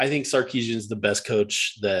I think Sarkisian is the best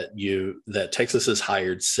coach that Texas has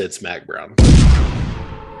hired since Mac Brown. With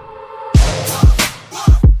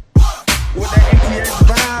that ATX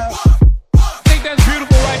vibe. I think that's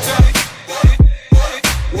beautiful right there.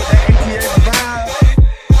 With that ATX vibe.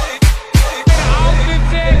 Austin,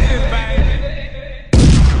 Texas, baby.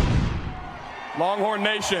 Longhorn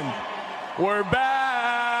Nation, we're back.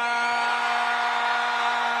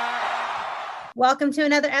 Welcome to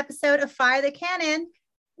another episode of Fire the Cannon.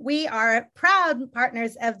 We are proud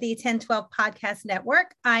partners of the 1012 Podcast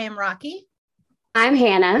Network. I am Rocky. I'm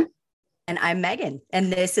Hannah. And I'm Megan.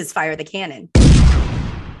 And this is Fire the Cannon.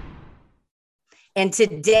 And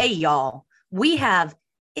today, y'all, we have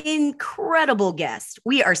incredible guests.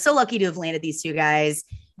 We are so lucky to have landed these two guys.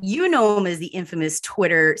 You know them as the infamous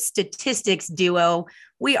Twitter statistics duo.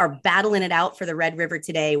 We are battling it out for the Red River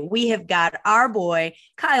today. We have got our boy,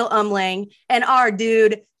 Kyle Umlang, and our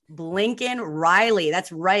dude, Blinken Riley.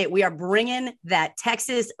 That's right. We are bringing that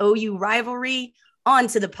Texas OU rivalry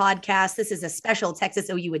onto the podcast. This is a special Texas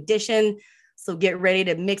OU edition. So get ready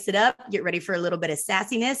to mix it up. Get ready for a little bit of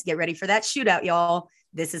sassiness. Get ready for that shootout, y'all.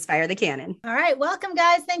 This is Fire the Cannon. All right. Welcome,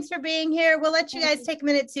 guys. Thanks for being here. We'll let you guys take a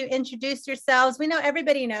minute to introduce yourselves. We know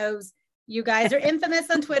everybody knows you guys are infamous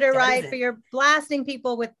on Twitter, right? For your blasting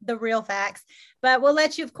people with the real facts. But we'll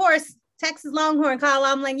let you, of course, Texas Longhorn, Kyle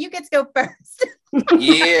Umlang, you get to go first.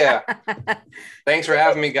 Yeah. Thanks for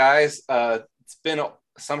having me, guys. It's been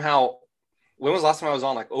somehow, when was the last time I was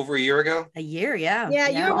on? Like over a year ago? A year, yeah. Yeah,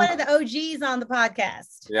 you were one of the OGs on the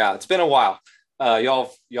podcast. Yeah, it's been a while.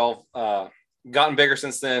 Y'all gotten bigger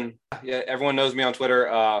since then. Yeah, everyone knows me on Twitter.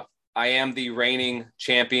 I am the reigning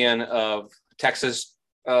champion of Texas,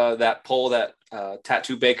 that poll that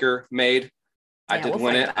Tattoo Baker made. I did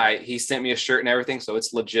win it. He sent me a shirt and everything, so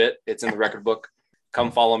it's legit. It's in the record book.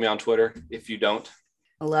 Come follow me on Twitter if you don't.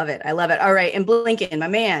 I love it. I love it. All right. And Blinken, my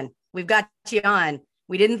man, we've got you on.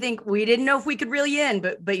 We didn't know if we could reel you in,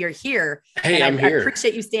 but you're here. Hey, I'm here. I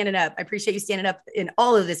appreciate you standing up. I appreciate you standing up in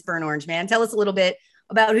all of this burn orange, man. Tell us a little bit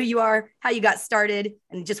about who you are, how you got started,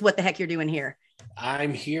 and just what the heck you're doing here.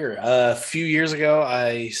 I'm here. A few years ago,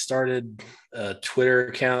 I started a Twitter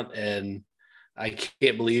account, and I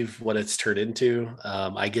can't believe what it's turned into.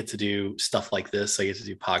 I get to do stuff like this. I get to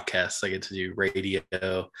do podcasts. I get to do radio.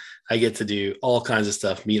 I get to do all kinds of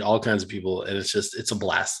stuff, meet all kinds of people. And it's a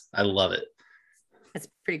blast. I love it. That's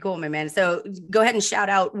pretty cool, my man. So go ahead and shout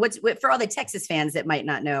out for all the Texas fans that might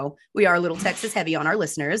not know. We are a little Texas heavy on our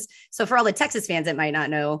listeners. So for all the Texas fans that might not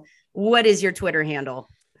know, what is your Twitter handle?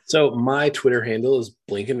 So my Twitter handle is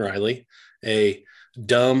Blinken Riley, a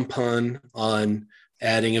dumb pun on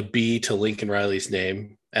adding a B to Lincoln Riley's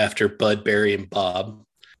name after Bud, Barry, and Bob.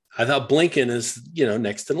 I thought Blinken is,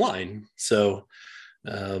 next in line. So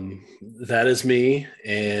that is me.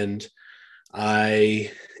 And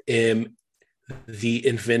I am the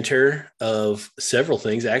inventor of several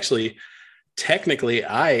things. Actually, technically,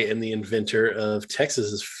 I am the inventor of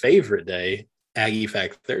Texas's favorite day, Aggie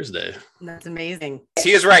Fact Thursday. That's amazing.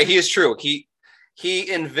 He is right. He is true. He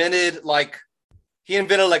invented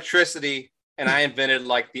electricity, and I invented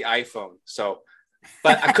the iPhone. So,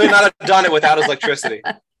 but I could not have done it without his electricity.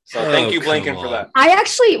 So thank you, Blinken, for that. I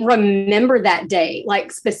actually remember that day,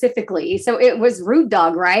 specifically. So it was Rude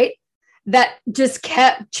Dog, right? That just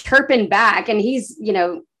kept chirping back, and he's,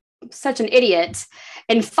 such an idiot.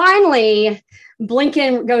 And finally,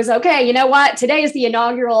 Blinken goes, okay, you know what? Today is the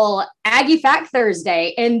inaugural Aggie Fact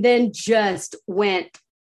Thursday, and then just went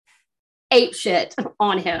ape shit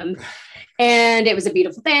on him. And it was a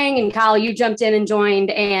beautiful thing. And Kyle, you jumped in and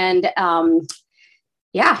joined, and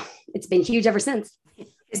it's been huge ever since.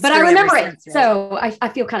 But I remember it. Right? So I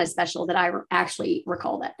feel kind of special that I actually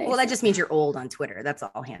recall that day. Well, that just means you're old on Twitter. That's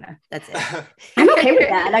all, Hannah. That's it. I'm okay with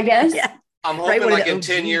that, I guess. Yeah. I'm hoping in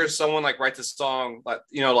 10 years, someone writes a song,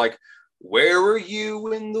 where were you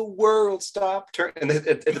when the world stopped turning?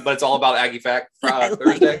 But it's all about Aggie Fact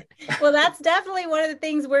Thursday. Well, that's definitely one of the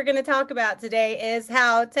things we're going to talk about today is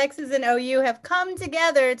how Texas and OU have come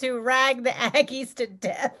together to rag the Aggies to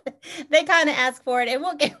death. They kind of asked for it, and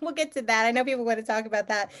we'll get to that. I know people want to talk about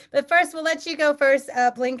that. But first, we'll let you go first,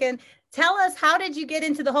 Blinken. Tell us, how did you get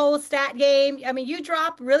into the whole stat game? I mean, you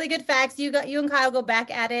drop really good facts. You and Kyle go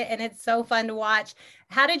back at it, and it's so fun to watch.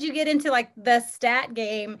 How did you get into the stat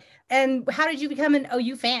game, and how did you become an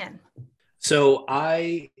OU fan? So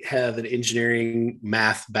I have an engineering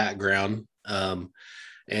math background,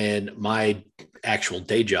 and my actual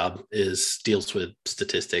day job deals with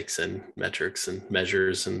statistics and metrics and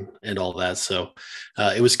measures and all that. So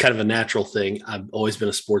it was kind of a natural thing. I've always been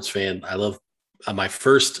a sports fan. I love my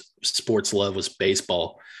first sports love was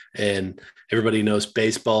baseball, and everybody knows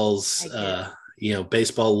baseball's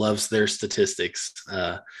baseball loves their statistics.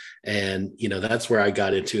 And, that's where I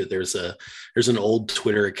got into it. There's an old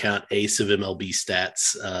Twitter account, Ace of MLB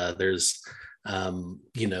Stats. There's,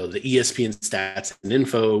 the ESPN stats and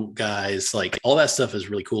info guys, like all that stuff is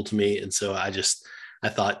really cool to me. And so I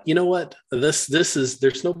thought, you know what,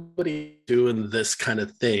 there's nobody doing this kind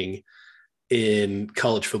of thing in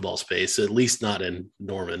college football space, at least not in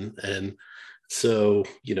Norman. And so,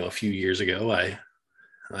 a few years ago,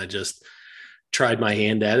 I just tried my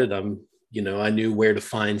hand at it. I knew where to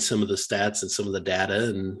find some of the stats and some of the data.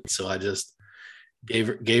 And so I just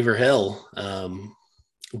gave her hell.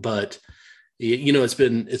 But it's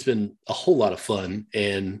been a whole lot of fun.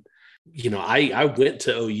 And, I went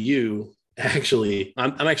to OU. Actually,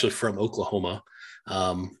 I'm actually from Oklahoma.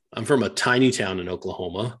 I'm from a tiny town in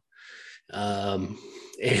Oklahoma. And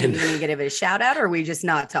you give it a shout out, or are we just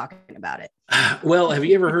not talking about it? Well, have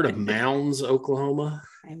you ever heard of Mounds, Oklahoma?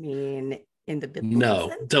 I mean, in the biblical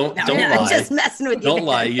sense? Don't No, lie. I'm just messing with you. Don't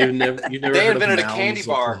lie. You've never They heard of invented a Mounds, candy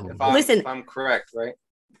bar. Oklahoma. If I'm correct, right?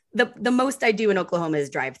 The most I do in Oklahoma is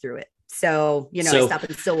drive through it. So, I stop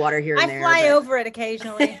in Stillwater here and I there. fly over it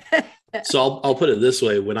occasionally. So I'll put it this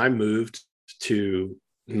way. When I moved to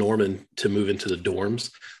Norman to move into the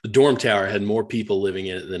dorms, the dorm tower had more people living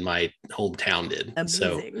in it than my hometown did.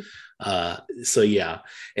 Amazing. So yeah.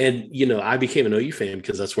 And, I became an OU fan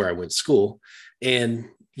because that's where I went to school. And,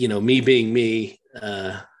 me being me,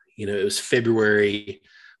 it was February,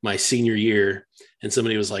 my senior year. And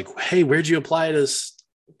somebody was like, hey, where'd you apply to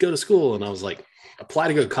go to school? And I was like, apply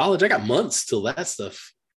to go to college? I got months till that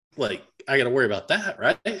stuff. Like, I got to worry about that,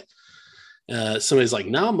 right? Somebody's like,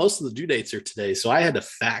 no, most of the due dates are today. So I had to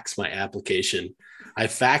fax my application. I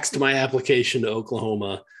faxed my application to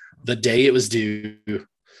Oklahoma the day it was due.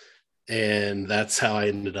 And that's how I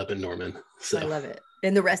ended up in Norman. So I love it.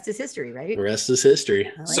 And the rest is history, right? The rest is history.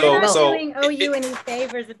 I like So- You're not so doing OU any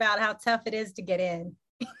favors about how tough it is to get in.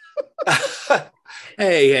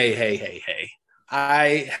 Hey.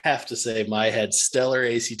 I have to say, I had stellar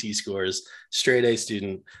ACT scores, straight A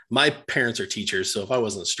student. My parents are teachers, so if I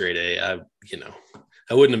wasn't straight A, I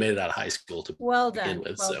wouldn't have made it out of high school to Well begin done.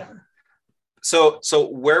 with. Well So done. So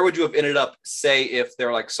where would you have ended up, say, if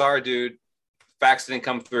they're like, sorry, dude, fax didn't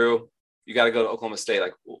come through, you got to go to Oklahoma State?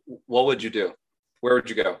 Like, what would you do? Where would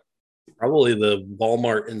you go? probably the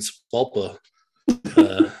Walmart in Spalpa,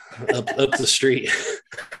 up the street.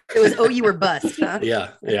 It was OU or bust, huh?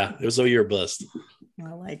 Yeah, it was OU or bust.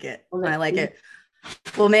 I like it. I like it.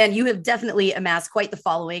 Well, man, you have definitely amassed quite the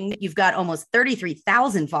following. You've got almost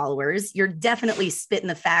 33,000 followers. You're definitely spitting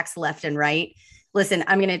the facts left and right. Listen,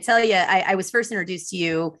 I'm going to tell you, I was first introduced to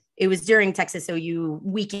you. It was during Texas OU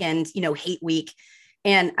weekend, hate week.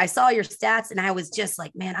 And I saw your stats and I was just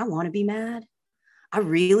like, man, I want to be mad. I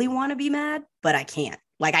really want to be mad, but I can't.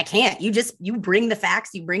 Like, I can't. You bring the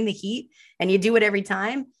facts, you bring the heat, and you do it every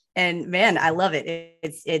time. And man, I love it.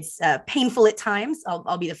 It's painful at times.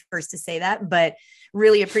 I'll be the first to say that, but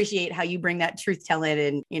really appreciate how you bring that truth telling,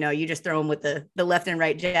 and you just throw them with the left and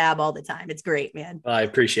right jab all the time. It's great, man. I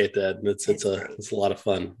appreciate that. It's a lot of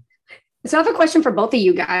fun. So I have a question for both of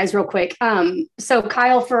you guys real quick. So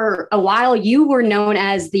Kyle, for a while, you were known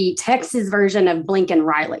as the Texas version of Blinken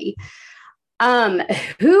Riley.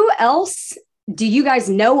 Who else do you guys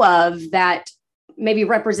know of that maybe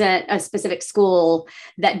represent a specific school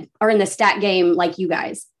that are in the stat game like you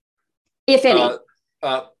guys, if any?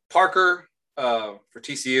 Parker for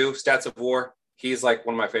TCU, Stats of War. He's like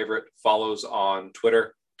one of my favorite follows on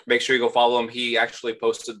Twitter. Make sure you go follow him. He actually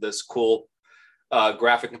posted this cool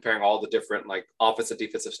graphic comparing all the different like offensive,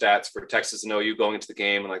 defensive stats for Texas and OU going into the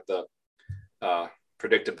game, and like the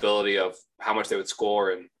predictability of how much they would score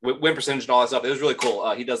and win percentage and all that stuff. It was really cool.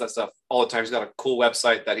 He does that stuff all the time. He's got a cool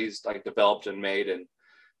website that he's like developed and made, and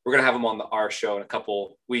we're gonna have him on our show in a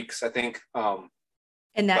couple weeks, I think. And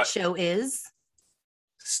that show is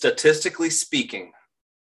Statistically Speaking.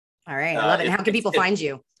 All right. I love it. And how can people find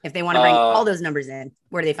you if they want to bring all those numbers in?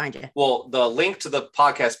 Where do they find you? Well, the link to the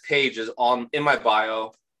podcast page is in my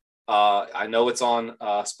bio. I know it's on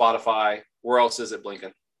Spotify. Where else is it,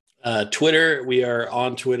 Blinken? Twitter, we are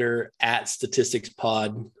on Twitter at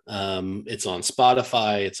StatisticsPod. It's on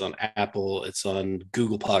Spotify, it's on Apple, it's on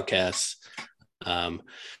Google Podcasts.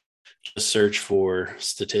 Just search for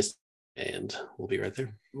Statistics and we'll be right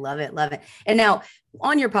there. Love it. Love it. And now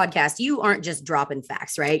on your podcast, you aren't just dropping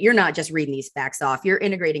facts, right? You're not just reading these facts off. You're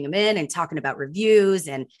integrating them in and talking about reviews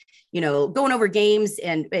and, going over games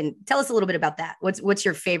and tell us a little bit about that. What's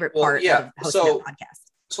your favorite part of hosting that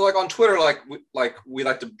podcast? So like on Twitter, we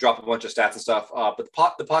like to drop a bunch of stats and stuff, but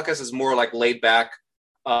the podcast is more like laid back.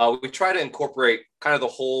 We try to incorporate kind of the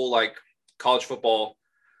whole like college football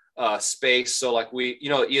space. So like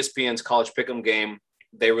ESPN's college pick'em game,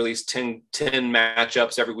 they release 10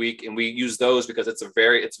 matchups every week, and we use those because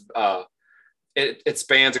it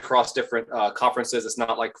spans across different conferences. It's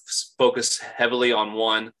not like focused heavily on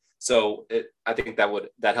one. So I think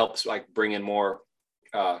that helps like bring in more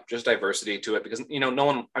just diversity to it, because no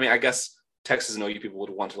one, I mean, I guess Texas and OU people would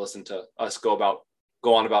want to listen to us go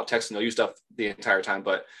on about Texas and OU stuff the entire time,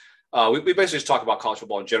 but we basically just talk about college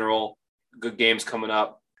football in general, good games coming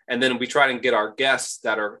up, and then we try to get our guests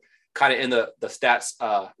that are kind of in the stats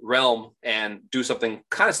realm and do something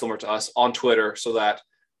kind of similar to us on Twitter, so that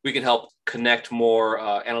we can help connect more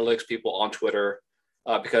analytics people on Twitter,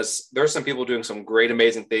 because there are some people doing some great,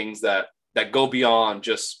 amazing things that go beyond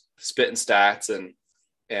just spitting stats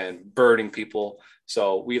and burning people.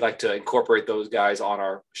 So we like to incorporate those guys on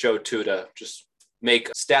our show too, to just make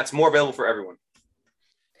stats more available for everyone.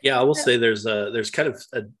 Yeah, I will say there's kind of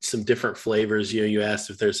some different flavors. You asked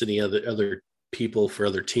if there's any other people for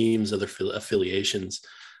other teams, other affiliations,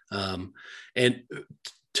 and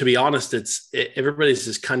to be honest, everybody's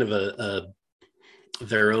just kind of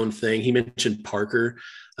their own thing. He mentioned Parker.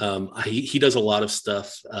 He does a lot of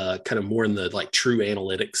stuff, kind of more in the like true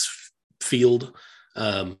analytics field,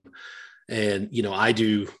 and I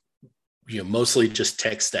do mostly just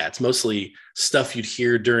tech stats, mostly stuff you'd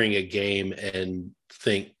hear during a game and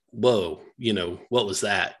think, whoa, what was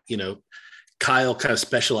that? Kyle kind of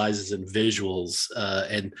specializes in visuals,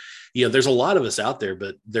 and there's a lot of us out there,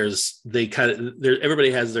 but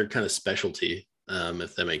everybody has their kind of specialty,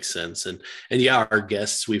 if that makes sense. And yeah, our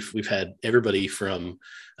guests, we've had everybody from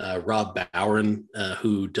Rob Bowen,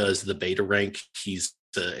 who does the beta rank. He's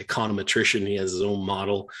an econometrician. He has his own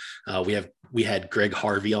model. We had Greg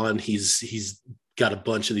Harvey on. He's got a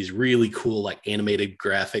bunch of these really cool like animated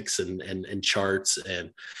graphics and charts,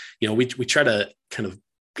 and we try to kind of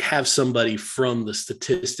have somebody from the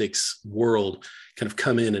statistics world kind of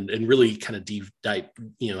come in and really kind of deep dive,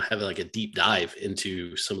 have like a deep dive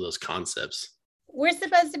into some of those concepts. We're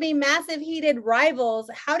supposed to be massive heated rivals.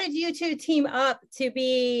 How did you two team up to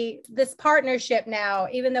be this partnership now,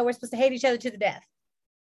 even though we're supposed to hate each other to the death?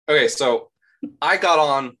 Okay, so I got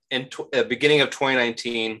on in the beginning of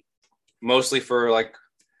 2019, mostly for like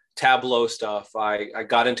Tableau stuff. I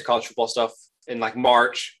got into college football stuff in like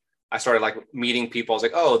March. I started like meeting people. I was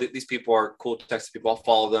like, oh, these people are cool Texas people. I'll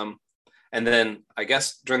follow them. And then I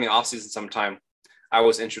guess during the off season sometime, I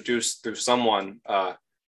was introduced through someone to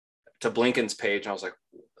Blinken's page. And I was like,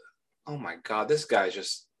 oh my God, this guy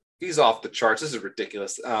he's off the charts. This is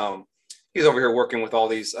ridiculous. He's over here working with all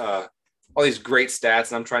these great stats,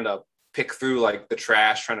 and I'm trying to pick through like the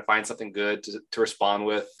trash, trying to find something good to respond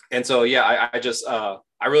with. And so, yeah,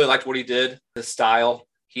 I really liked what he did, his style.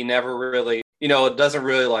 He never really, it doesn't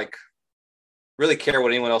really care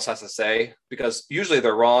what anyone else has to say, because usually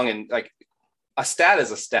they're wrong. And like a stat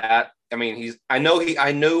is a stat. I mean, I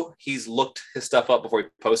know he's looked his stuff up before he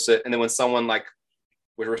posts it. And then when someone like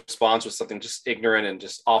responds with something just ignorant and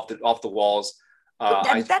just off the walls,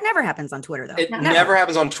 that never happens on Twitter, though. It never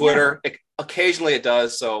happens on Twitter. Occasionally it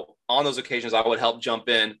does. So on those occasions, I would help jump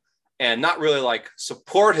in and not really like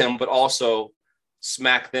support him, but also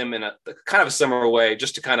smack them in a kind of a similar way,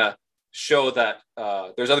 just to kind of show that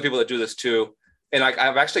there's other people that do this too. And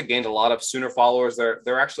I've actually gained a lot of Sooner followers.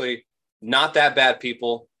 They're actually not that bad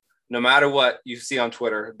people. No matter what you see on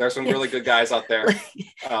Twitter, there's some really good guys out there.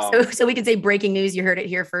 So we can say breaking news. You heard it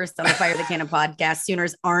here first on the Fire the Cannon podcast.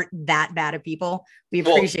 Sooners aren't that bad of people. We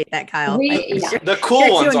appreciate that, Kyle. The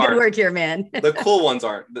cool ones aren't. Good work here, man. The cool ones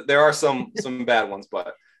aren't. There are some bad ones,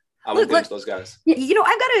 but I won't get into those guys. I've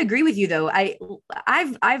got to agree with you though.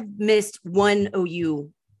 I've missed one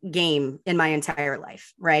OU game in my entire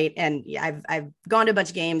life, right? And I've gone to a bunch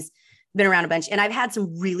of games, been around a bunch, and I've had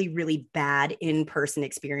some really, really bad in-person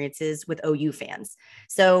experiences with OU fans.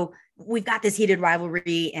 So we've got this heated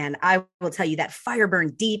rivalry, and I will tell you that fire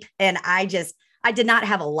burned deep. And I did not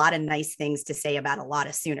have a lot of nice things to say about a lot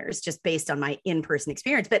of Sooners just based on my in-person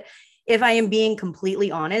experience. But if I am being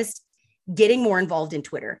completely honest, getting more involved in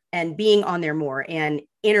Twitter and being on there more and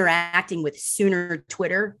interacting with Sooner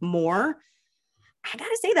Twitter more, I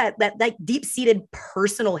gotta say that like deep-seated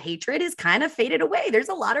personal hatred is kind of faded away. There's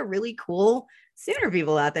a lot of really cool Sooner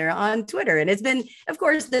people out there on Twitter. And it's been, of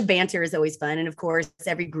course, the banter is always fun. And of course,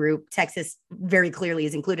 every group, Texas very clearly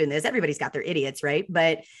is included in this. Everybody's got their idiots, right?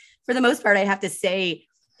 But for the most part, I have to say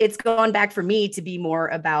it's gone back for me to be more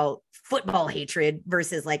about football hatred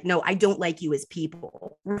versus like, no, I don't like you as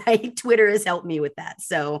people, right? Twitter has helped me with that.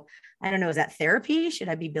 So I don't know. Is that therapy? Should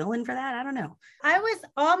I be billing for that? I don't know. I was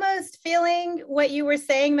almost feeling what you were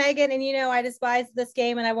saying, Megan. And, I despise this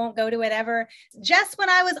game and I won't go to it ever. Just when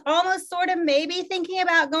I was almost sort of maybe thinking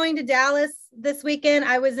about going to Dallas this weekend,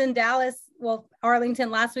 I was in Dallas, Arlington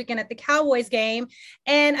last weekend at the Cowboys game.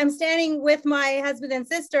 And I'm standing with my husband and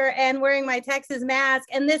sister and wearing my Texas mask.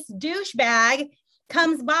 And this douchebag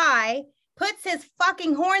comes by, puts his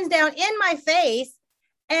fucking horns down in my face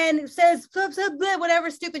and says, whatever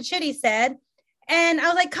stupid shit he said. And I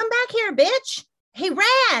was like, come back here, bitch. He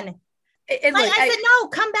ran. And I said, no,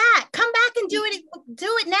 come back and do it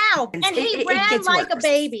now. And he ran like a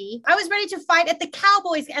baby. I was ready to fight at the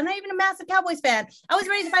Cowboys. I'm not even a massive Cowboys fan. I was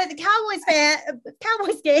ready to fight at the Cowboys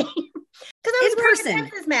game because I was wearing a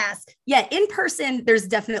Texas mask. Yeah, in person, there's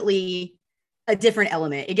definitely a different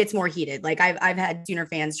element. It gets more heated. Like I've had Sooner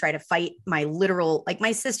fans try to fight my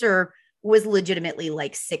sister was legitimately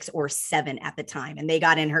like 6 or 7 at the time. And they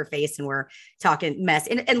got in her face and were talking mess.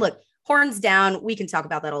 And look, horns down, we can talk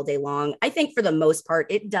about that all day long. I think for the most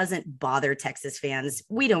part, it doesn't bother Texas fans.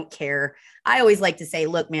 We don't care. I always like to say,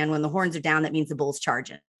 look, man, when the horns are down, that means the bull's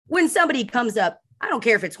charging. When somebody comes up, I don't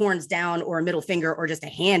care if it's horns down or a middle finger or just a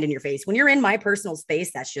hand in your face. When you're in my personal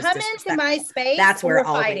space, that's just come into my space. That's where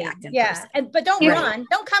I'll react in person. But don't run.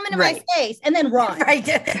 Don't come into my space and then run. Right.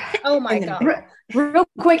 Oh my God. Real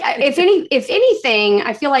quick, if anything,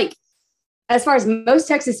 I feel like as far as most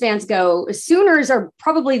Texas fans go, Sooners are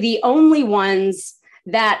probably the only ones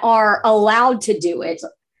that are allowed to do it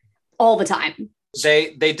all the time.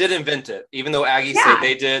 They did invent it, even though Aggies say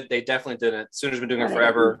they did. They definitely didn't. Sooners been doing it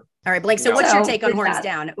forever. All right, Blake. So what's your take on horns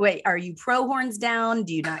down? Wait, are you pro horns down?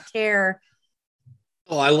 Do you not care?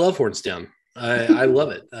 Oh, I love horns down. I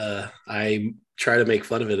love it. I try to make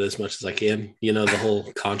fun of it as much as I can. The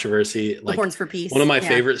whole controversy, like horns for peace. One of my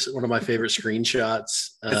favorite screenshots.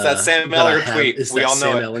 It's that Sam Ellinger tweet. We all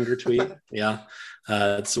know Sam Ellinger tweet. Yeah,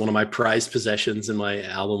 it's one of my prized possessions in my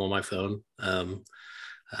album on my phone.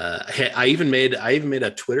 I even made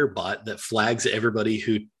a Twitter bot that flags everybody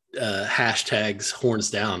who hashtags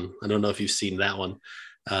horns down. I don't know if you've seen that one,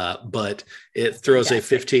 but it throws a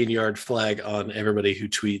 15-yard flag on everybody who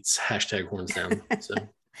tweets hashtag horns down. So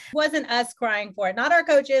wasn't us crying for it, not our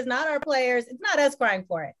coaches, not our players. It's not us crying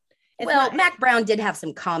for it. Mac Brown did have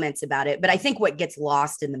some comments about it, but I think what gets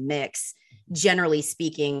lost in the mix, generally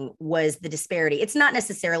speaking, was the disparity. It's not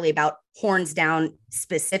necessarily about horns down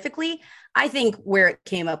specifically. I think where it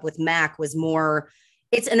came up with Mac was more,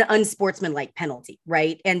 it's an unsportsmanlike penalty,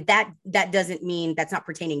 right? And that doesn't mean that's not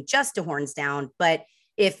pertaining just to horns down, but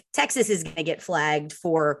if Texas is going to get flagged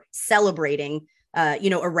for celebrating,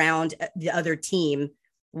 around the other team,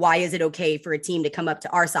 why is it okay for a team to come up to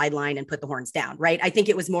our sideline and put the horns down, right? I think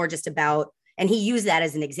it was more just about, and he used that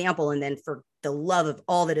as an example. And then for the love of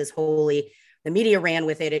all that is holy, the media ran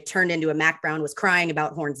with it. It turned into a Mac Brown was crying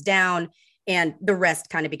about horns down, and the rest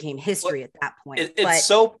kind of became history at that point.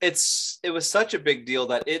 It was such a big deal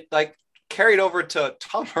that it like carried over to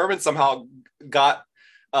Tom Herman somehow got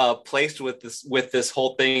placed with this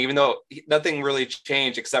whole thing, even though nothing really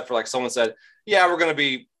changed except for like someone said, yeah, we're going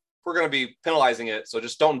to be penalizing it, so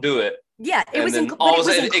just don't do it. Yeah,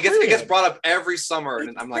 it gets brought up every summer,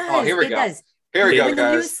 and I'm like, oh, here we go. Here we go, when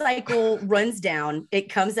guys. the news cycle runs down, it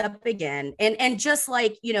comes up again, and just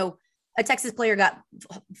like a Texas player got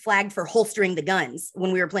flagged for holstering the guns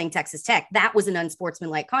when we were playing Texas Tech. That was an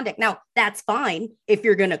unsportsmanlike conduct. Now that's fine if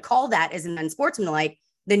you're going to call that as an unsportsmanlike,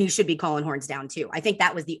 then you should be calling horns down too. I think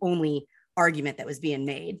that was the only argument that was being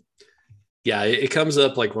made. Yeah, it comes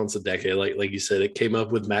up like once a decade. Like you said, it came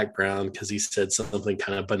up with Mac Brown because he said something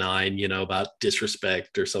kind of benign, about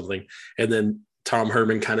disrespect or something. And then Tom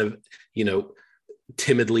Herman kind of,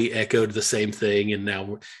 timidly echoed the same thing. And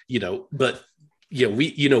now,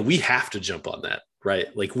 we have to jump on that, right?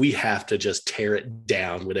 Like we have to just tear it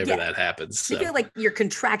down whenever that happens. So. I feel like you're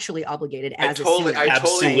contractually obligated as I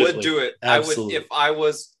totally would do it. Absolutely. I would, if I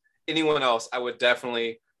was anyone else, I would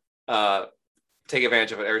definitely take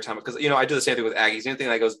advantage of it every time, because I do the same thing with Aggies. Anything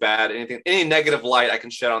that goes bad, any negative light I can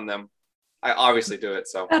shed on them, I obviously do it.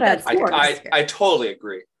 So I totally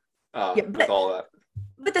agree with all that.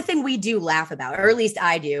 But the thing we do laugh about, or at least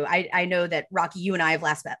I do, I know that Rocky, you and I have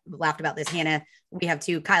laughed about this. Hannah, we have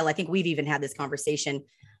too. Kyle, I think we've even had this conversation.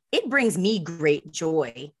 It brings me great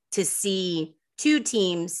joy to see two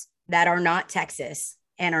teams that are not Texas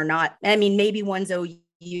and are not, maybe one's OU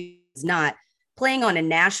is not, playing on a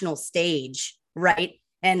national stage, right?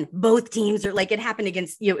 And both teams are like, it happened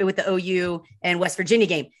against with the OU and West Virginia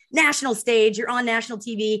game. National stage, you're on national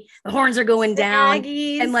TV, the horns are going down.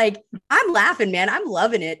 Aggies. And like, I'm laughing, man. I'm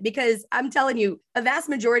loving it because I'm telling you, a vast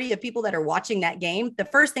majority of people that are watching that game, the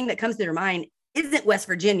first thing that comes to their mind isn't West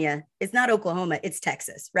Virginia. It's not Oklahoma. It's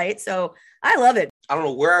Texas, right? So I love it. I don't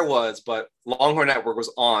know where I was, but Longhorn Network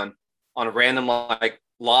was on a random like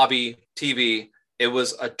lobby TV. It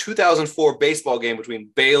was a 2004 baseball game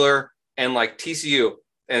between Baylor and like TCU.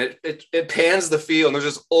 And it pans the field, and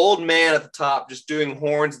there's this old man at the top just doing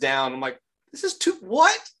horns down. I'm like, this is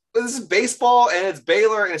what? This is baseball, and it's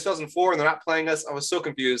Baylor, and it's 2004, and they're not playing us. I was so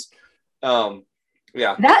confused.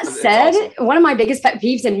 Yeah. That said, awesome. One of my biggest pet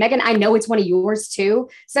peeves, and Megan, I know it's one of yours too.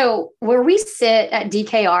 So where we sit at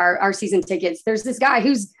DKR, our season tickets, there's this guy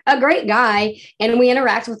who's a great guy, and we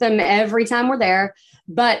interact with him every time we're there.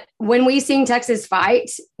 But when we sing Texas fight,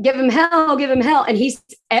 give him hell. And he's,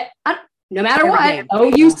 no matter Every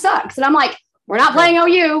what, game. OU sucks. And I'm like, we're not playing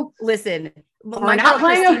OU. Listen, We're not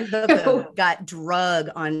playing Christine Booker got drug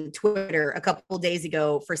on Twitter a couple days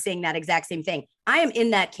ago for saying that exact same thing. I am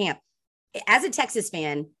in that camp. As a Texas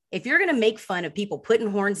fan, if you're going to make fun of people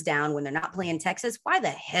putting horns down when they're not playing Texas, why the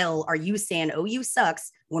hell are you saying OU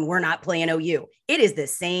sucks when we're not playing OU? It is the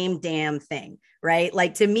same damn thing, right?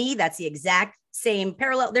 Like, to me, that's the exact same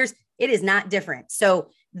parallel. It is not different. So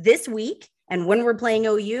this week, and when we're playing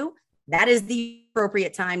OU, that is the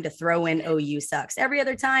appropriate time to throw in OU sucks. Every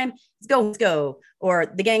other time, let's go, or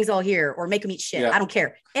the gang's all here, or make them eat shit. Yeah. I don't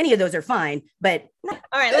care. Any of those are fine, but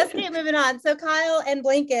All right, let's keep moving on. So Kyle and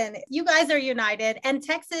Blinken, you guys are united, and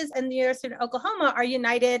Texas and the University of Oklahoma are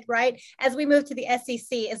united, right? As we move to the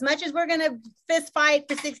SEC, as much as we're going to fist fight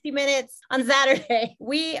for 60 minutes on Saturday,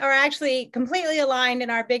 we are actually completely aligned in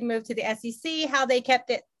our big move to the SEC, how they kept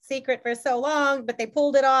it secret for so long, but they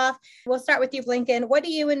pulled it off. We'll start with you, Blinken. What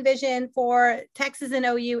do you envision for Texas and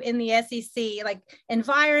OU in the SEC? Like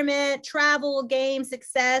environment, travel, game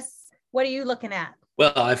success? What are you looking at?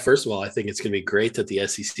 Well, first of all, I think it's going to be great that the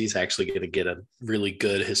SEC is actually going to get a really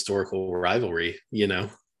good historical rivalry, you know.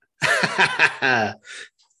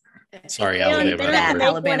 Sorry,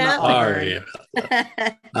 Alabama. Sorry. But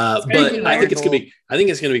I think it's going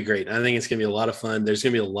to be great. I think it's going to be a lot of fun. There's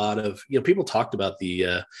going to be a lot of, people talked about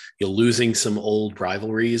the losing some old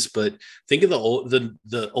rivalries, but think of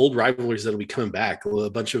the old rivalries that'll be coming back. A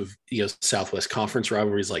bunch of Southwest Conference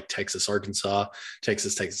rivalries like Texas, Arkansas,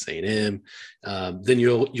 Texas A&M. Then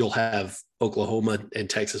you'll have Oklahoma and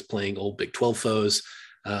Texas playing old Big 12 foes.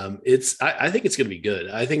 I think it's going to be good.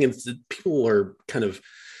 I think people are kind of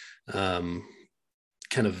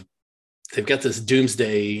they've got this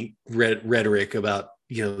doomsday rhetoric about,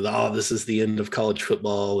 this is the end of college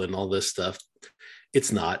football and all this stuff.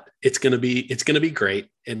 It's not. It's going to be great,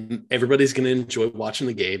 and everybody's going to enjoy watching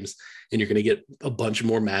the games, and you're going to get a bunch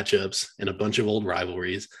more matchups and a bunch of old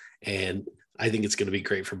rivalries. And I think it's going to be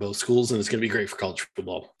great for both schools, and it's going to be great for college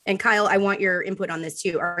football. And Kyle, I want your input on this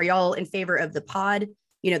too. Are y'all in favor of the pod?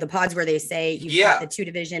 The pods where they say you've got the two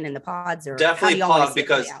division and the pods, or definitely pod,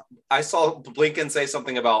 because I saw Blinken say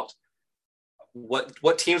something about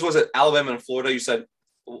what teams was it? Alabama and Florida. You said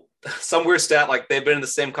some weird stat, like they've been in the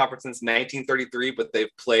same conference since 1933, but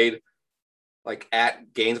they've played like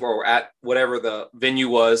at Gainesville or at whatever the venue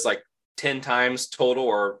was, like 10 times total,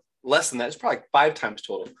 or less than that. It's probably like 5 times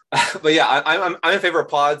total. But yeah, I'm in favor of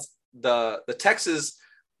pods. The Texas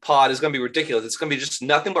pod is going to be ridiculous. It's going to be just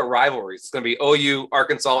nothing but rivalries. It's going to be OU,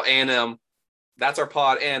 Arkansas, A&M. That's our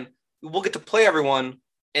pod, and we'll get to play everyone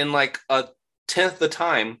in like a 10th the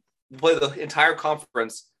time. We'll play the entire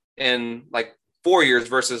conference in like 4 years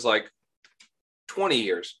versus like 20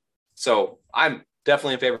 years. So I'm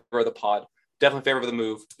definitely in favor of the pod. Definitely in favor of the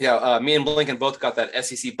move. Yeah, me and Blinken both got that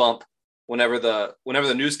SEC bump whenever the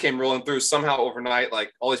news came rolling through. Somehow overnight,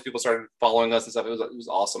 like all these people started following us and stuff. It was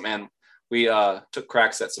awesome, man. We took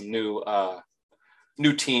cracks at some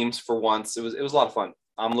new teams for once. It was a lot of fun.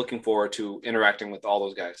 I'm looking forward to interacting with all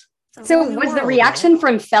those guys. So was the reaction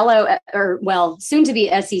from soon to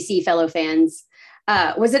be SEC fellow fans,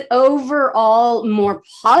 was it overall more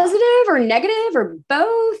positive or negative or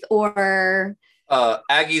both, or?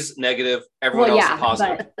 Aggies negative, everyone else is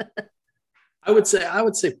positive. I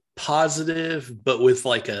would say positive, but with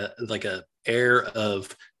like a air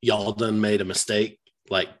of y'all done made a mistake,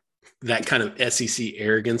 like that kind of SEC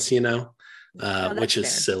arrogance, which is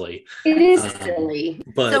silly. It is silly.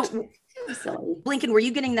 But so Silly. Blinken, were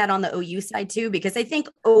you getting that on the OU side too? Because I think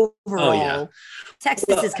overall,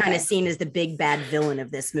 Texas is kind of seen as the big bad villain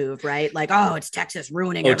of this move, right? Like, oh, it's Texas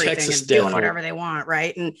ruining everything Texas and doing definitely. whatever they want,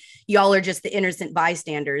 right? And y'all are just the innocent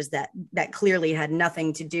bystanders that clearly had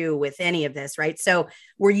nothing to do with any of this, right? So,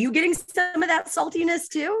 were you getting some of that saltiness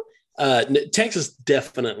too? Texas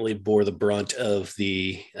definitely bore the brunt of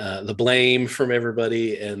the blame from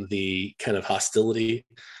everybody and the kind of hostility.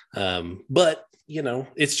 But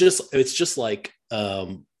it's just like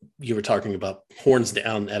you were talking about horns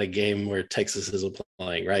down at a game where Texas is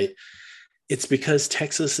playing, right? It's because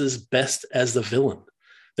Texas is best as the villain.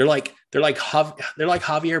 They're like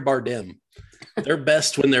Javier Bardem. They're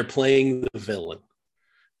best when they're playing the villain,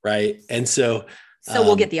 right? And so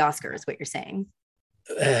we'll get the Oscars. What you're saying?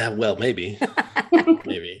 Well, maybe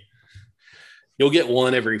you'll get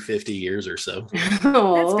one every 50 years or so.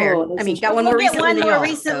 That's fair. I mean, got one more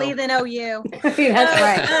recently than OU.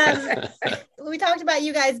 That's right. We talked about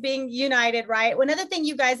you guys being united, right? Another thing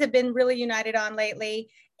you guys have been really united on lately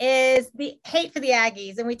is the hate for the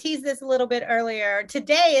Aggies. And we teased this a little bit earlier.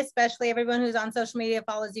 Today, especially, everyone who's on social media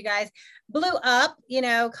follows you guys, blew up,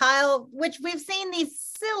 Kyle, which we've seen these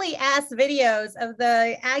silly ass videos of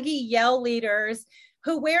the Aggie yell leaders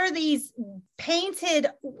who wear these painted,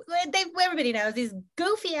 everybody knows, these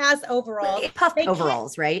goofy ass overalls. Puffed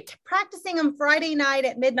overalls, right? Practicing them Friday night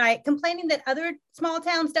at midnight, complaining that other small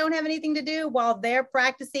towns don't have anything to do while they're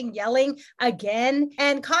practicing yelling again.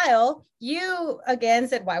 And Kyle, you again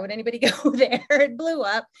said, why would anybody go there? It blew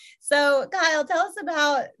up. So Kyle, tell us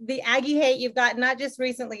about the Aggie hate you've gotten, not just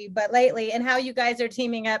recently, but lately, and how you guys are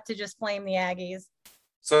teaming up to just flame the Aggies.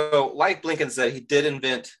 So like Blinken said, he did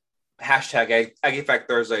invent hashtag Aggie Fact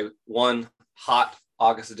Thursday one hot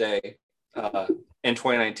August day in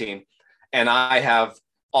 2019. And I have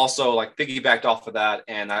also like piggybacked off of that.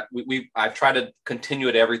 And I've tried to continue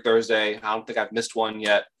it every Thursday. I don't think I've missed one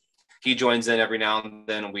yet. He joins in every now and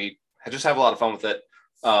then. And we just have a lot of fun with it.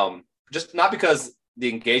 Just not because the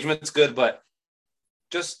engagement's good, but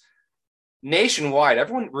just nationwide,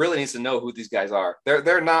 everyone really needs to know who these guys are.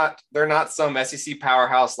 They're not some SEC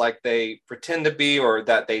powerhouse like they pretend to be, or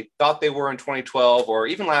that they thought they were in 2012, or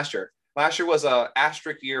even last year. Last year was a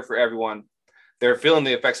asterisk year for everyone. They're feeling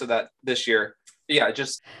the effects of that this year. Yeah,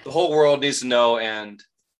 just the whole world needs to know, and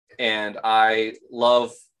I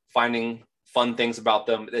love finding fun things about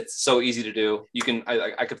them. It's so easy to do.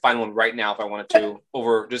 I could find one right now if I wanted to.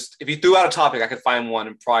 Over just if you threw out a topic, I could find one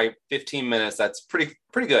in probably 15 minutes. That's pretty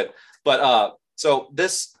good. But so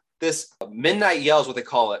this midnight yell is what they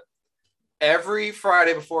call it. Every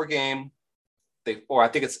Friday before game, or I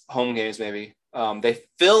think it's home games maybe. They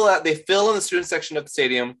fill in the student section of the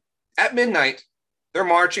stadium at midnight. They're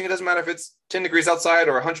marching. It doesn't matter if it's 10 degrees outside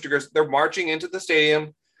or 100 degrees. They're marching into the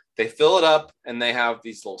stadium. They fill it up, and they have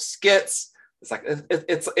these little skits.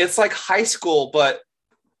 It's like high school, but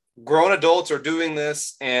grown adults are doing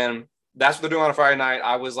this, and that's what they're doing on a Friday night.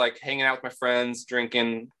 I was like hanging out with my friends,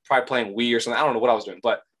 drinking, probably playing Wii or something. I don't know what I was doing,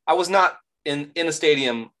 but I was not in a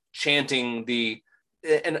stadium chanting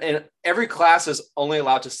and every class is only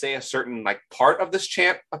allowed to say a certain like part of this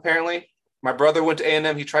chant. Apparently my brother went to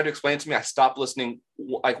A&M. He tried to explain it to me. I stopped listening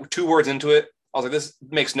like 2 words into it. I was like, this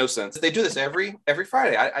makes no sense. They do this every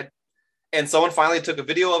Friday. And someone finally took a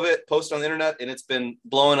video of it, posted on the internet, and it's been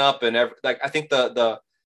blowing up. And I think the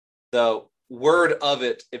word of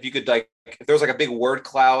it, if you could if there was like a big word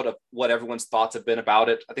cloud of what everyone's thoughts have been about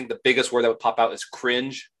it, I think the biggest word that would pop out is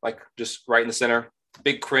cringe, like just right in the center.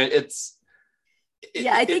 Big cringe.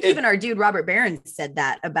 I think even our dude Robert Barron said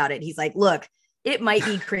that about it. He's like, look, it might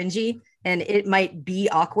be cringy and it might be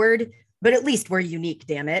awkward, but at least we're unique,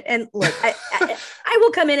 damn it. And look, I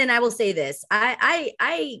will come in and I will say this. I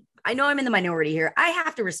know I'm in the minority here. I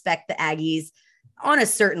have to respect the Aggies on a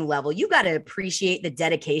certain level. You got to appreciate the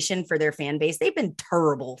dedication for their fan base. They've been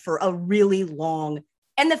terrible for a really long,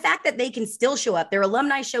 and the fact that they can still show up, their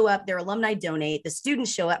alumni show up, their alumni donate, the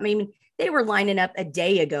students show up. I mean, they were lining up a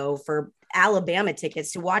day ago for Alabama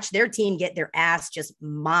tickets to watch their team get their ass just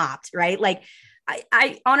mopped, right? Like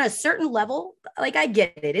I on a certain level, like I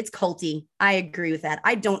get it. It's culty. I agree with that.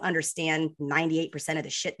 I don't understand 98% of the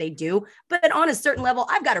shit they do, but on a certain level,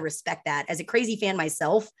 I've got to respect that. As a crazy fan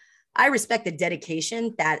myself, I respect the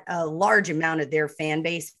dedication that a large amount of their fan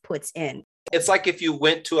base puts in. It's like if you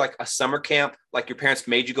went to like a summer camp, like your parents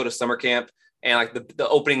made you go to summer camp, and like the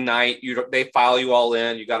opening night, they file you all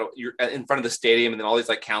in. You're in front of the stadium, and then all these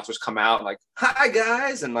like counselors come out and like, hi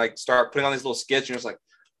guys, and like start putting on these little skits. And you're just like,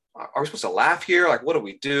 are we supposed to laugh here? Like, what do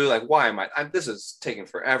we do? Like, why am this is taking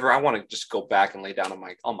forever. I want to just go back and lay down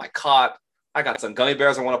on my cot. I got some gummy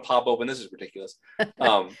bears I want to pop open. This is ridiculous.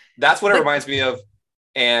 That's what it reminds me of.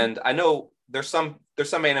 And I know there's some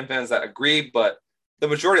A&M fans that agree, but the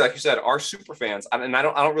majority, like you said, are super fans. And I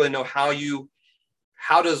don't really know how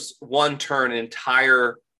does one turn an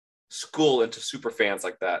entire school into super fans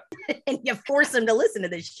like that? And you force them to listen to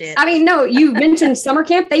this shit. I mean, no, you mentioned summer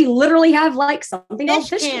camp. They literally have like something called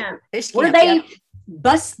Fish fish camp. camp, Fish where camp, they yeah.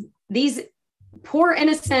 bust these poor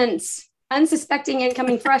innocent, unsuspecting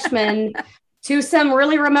incoming freshmen to some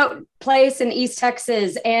really remote place in East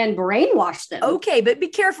Texas and brainwash them. Okay, but be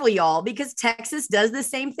careful, y'all, because Texas does the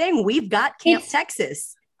same thing. We've got Camp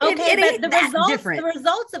Texas. Okay, It but ain't the that results, different. the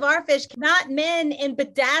results of our fish, not men in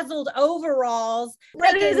bedazzled overalls,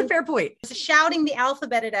 That is a freaking fair point. shouting the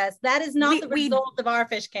alphabet at us. That is not We- the we- result of our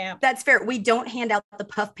fish camp. That's fair. We don't hand out the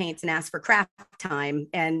puff paints and ask for craft time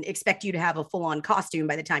and expect you to have a full-on costume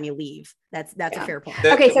by the time you leave. That's a fair point.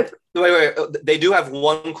 Okay, so Wait. They do have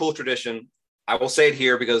one cool tradition. I will say it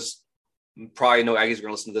here because probably no Aggies are going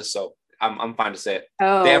to listen to this, so I'm fine to say it.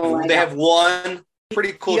 They have one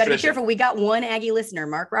pretty cool You got to be tradition. careful. We got one Aggie listener,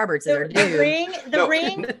 Mark Roberts, is our The dude. ring, No.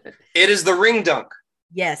 ring. It is the ring dunk.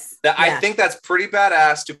 Yes. I yeah, think that's pretty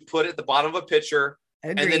badass to put at the bottom of a pitcher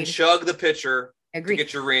and then agreed. chug the pitcher to Agreed.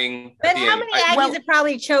 get your ring. But at the how end. many Aggies well- have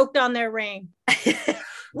probably choked on their ring?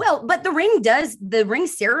 Well, but the ring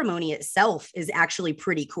ceremony itself is actually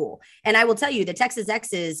pretty cool. And I will tell you, the Texas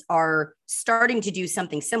X's are starting to do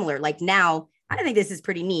something similar. Like now, I think this is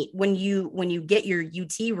pretty neat. When you get your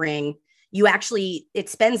UT ring, it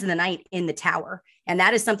spends the night in the tower. And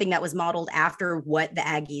that is something that was modeled after what the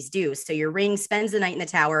Aggies do. So your ring spends the night in the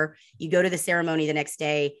tower. You go to the ceremony the next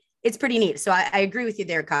day. It's pretty neat. So I agree with you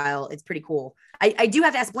there, Kyle. It's pretty cool. I do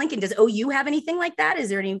have to ask Blinken, does OU have anything like that? Is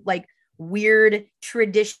there any like weird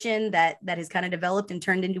tradition that has kind of developed and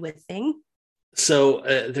turned into a thing? So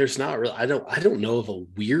there's not really. I don't know of a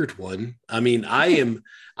weird one. I mean, I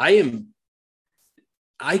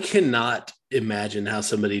cannot imagine how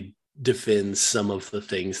somebody defends some of the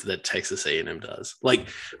things that Texas A&M does. Like,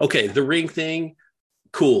 okay, the ring thing,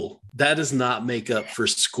 cool. That does not make up for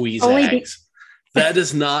squeeze eggs. That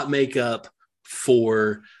does not make up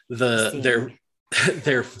for their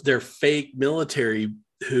fake military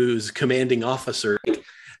whose commanding officer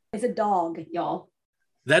it's a dog, y'all.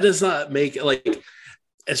 that does not make, like,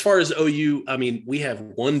 as far as OU, I mean, we have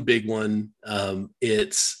one big one.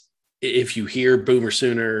 It's if you hear Boomer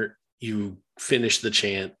Sooner, you finish the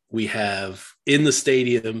chant. We have in the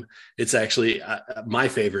stadium, it's actually my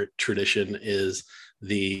favorite tradition is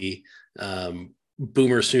the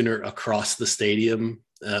Boomer Sooner across the stadium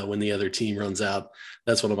when the other team runs out.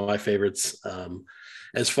 That's one of my favorites.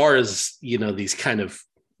 As far as, these kind of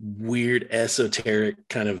weird esoteric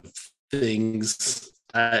kind of things,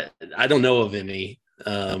 I don't know of any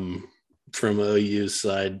from OU's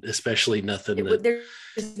side, especially nothing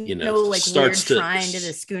There's no like starts weird to shrine to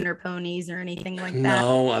the Schooner ponies or anything like that.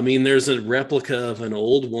 No, I mean there's a replica of an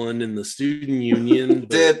old one in the student union.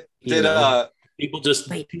 People just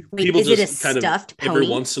Wait, people is it a just kind of stuffed pony? every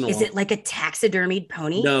once in a Is while. it like a taxidermied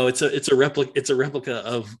pony? No, it's a replica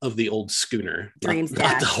of the old schooner. Dreams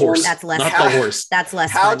not the Dash. horse. That's less not fun. the horse. That's less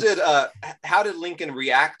How fun. did Lincoln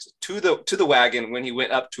react to the wagon when he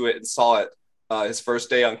went up to it and saw it his first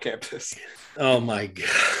day on campus? Oh my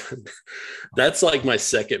god, that's like my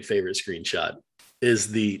second favorite screenshot.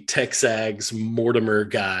 Is the Texags Mortimer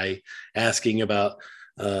guy asking about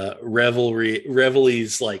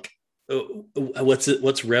Revelie's like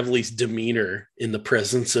what's Revelie's demeanor in the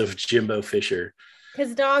presence of Jimbo Fisher?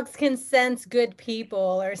 Because dogs can sense good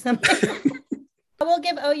people or something. I will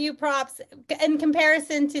give OU props in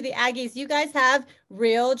comparison to the Aggies. You guys have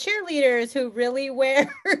real cheerleaders who really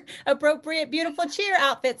wear appropriate, beautiful cheer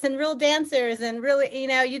outfits and real dancers. And really,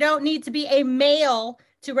 you don't need to be a male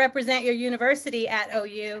to represent your university at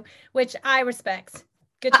OU, which I respect.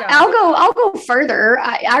 Good job. I'll go further.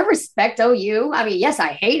 I respect OU. I mean, yes, I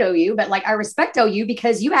hate OU, but like I respect OU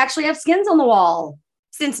because you actually have skins on the wall.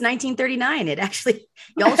 Since 1939, it actually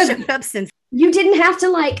y'all showed up since. You didn't have to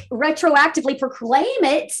like retroactively proclaim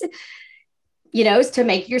it, to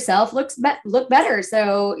make yourself look better.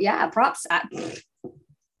 So yeah, props.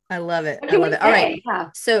 I love it. What I can love we it. All say? right. Yeah.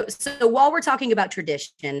 So while we're talking about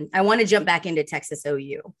tradition, I want to jump back into Texas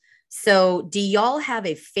OU. So do y'all have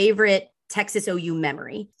a favorite Texas OU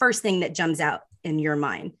memory? First thing that jumps out in your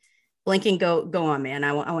mind. Blinken, go on, man.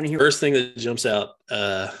 I want to hear. First thing that jumps out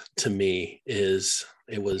to me is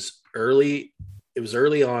it was early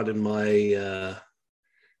on in my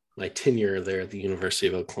my tenure there at the University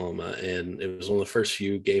of Oklahoma, and it was one of the first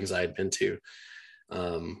few games I had been to.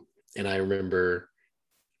 And I remember,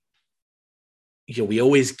 we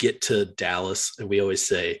always get to Dallas and we always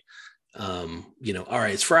say, all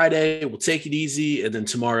right, it's Friday, we'll take it easy. And then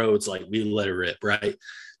tomorrow it's like, we let it rip, right?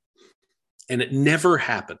 And it never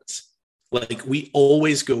happens. Like, we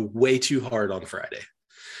always go way too hard on Friday.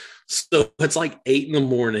 So it's like 8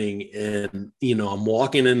 a.m. and, I'm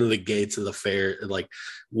walking into the gates of the fair, like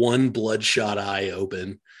one bloodshot eye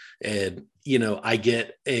open. And, I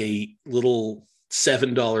get a little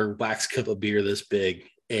 $7 wax cup of beer this big.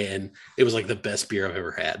 And it was like the best beer I've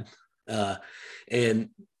ever had. And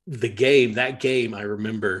that game, I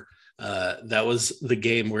remember, that was the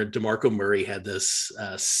game where DeMarco Murray had this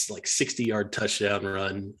like 60-yard touchdown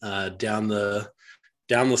run down the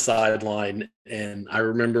sideline, and I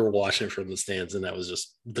remember watching it from the stands, and that was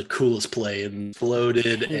just the coolest play, and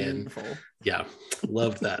floated. Painful. And yeah,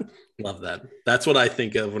 loved that. Love that. That's what I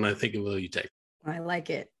think of when I think of OU Tech. I like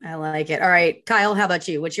it. All right, Kyle, how about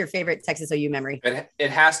you? What's your favorite Texas OU memory? It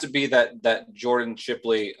has to be that Jordan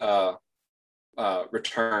Shipley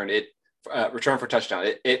return. Return for touchdown.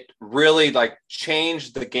 It really like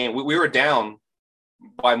changed the game. We were down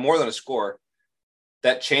by more than a score.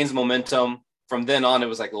 That changed momentum. From then on, it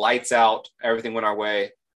was like lights out. Everything went our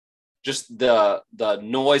way. Just the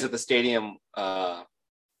noise that the stadium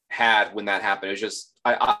had when that happened. It was just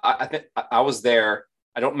I think I was there.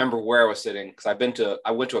 I don't remember where I was sitting because I went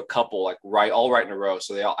to a couple like all right in a row.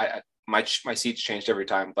 So they all my seats changed every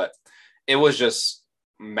time, but it was just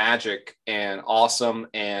magic and awesome.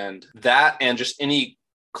 And that, and just any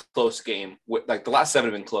close game, like the last 7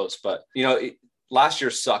 have been close, but last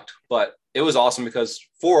year sucked, but it was awesome because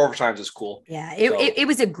 4 overtimes is cool. Yeah, it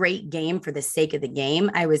was a great game for the sake of the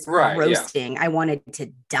game. I was roasting. Yeah. I wanted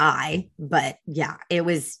to die, but yeah, it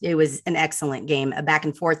was an excellent game, a back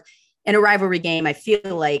and forth in a rivalry game. I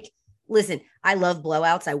feel like, listen, I love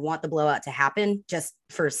blowouts. I want the blowout to happen just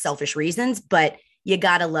for selfish reasons, but you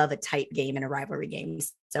got to love a tight game in a rivalry game.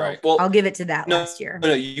 So well, I'll give it to that last year.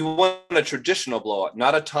 No, you want a traditional blowout,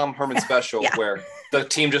 not a Tom Herman special where the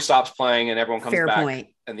team just stops playing and everyone comes back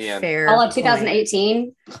in the end. I love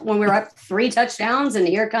 2018 when we were up 3 touchdowns and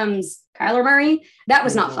here comes Kyler Murray. That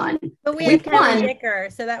was not fun. But we had Kevin Dicker,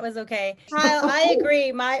 so that was okay. Kyle, I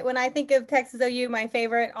agree. When I think of Texas OU, my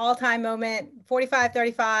favorite all-time moment,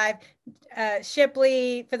 45-35,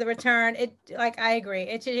 Shipley for the return. I agree.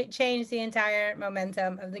 It changed the entire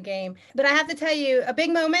momentum of the game. But I have to tell you, a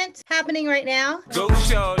big moment happening right now. Go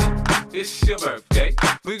shorty, it's your birthday.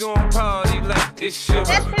 We gon' party like it's your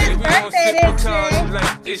birthday. We gon' sip Bacardi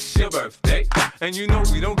like it's your birthday. And we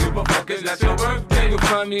don't give a fuck, it's not your birthday. You'll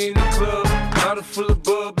find me in the club, bottle full of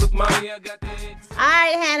bub. Look, mommy, I got the eggs. All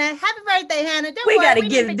right, Hannah. Happy birthday, Hannah. We got to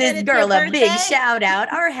give this girl a big shout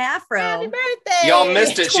out. Our half-row. Happy birthday. Y'all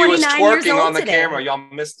missed it. She was twerking on the camera. Y'all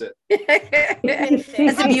missed it.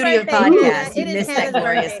 That's the beauty of podcasts. You missed that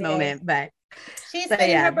glorious moment, but she's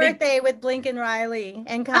spending her birthday with Blinken Riley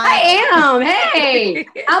and Kyle. I am. Hey,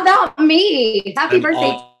 how about me? Happy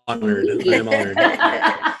birthday. I'm honored.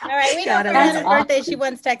 All right, we know for Hannah's birthday, she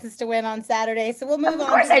wants Texas to win on Saturday, so we'll move on. Of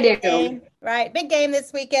course I do. Right, big game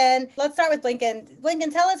this weekend. Let's start with Blinken.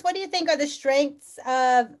 Blinken, tell us, what do you think are the strengths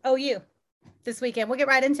of OU this weekend? We'll get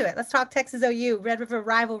right into it. Let's talk Texas OU, Red River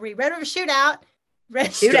rivalry, Red River shootout.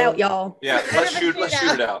 Shootout, y'all. Yeah, let's shoot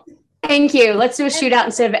it out. Thank you. Let's do a shootout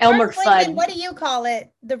instead of Elmer Fudd. What do you call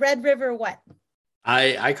it? The Red River what?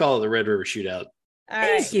 I call it the Red River shootout. All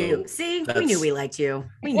right. Thank you. See, we knew we liked you.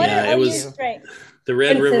 We knew. It was the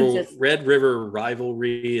Red River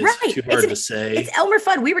rivalry is too hard to say. It's Elmer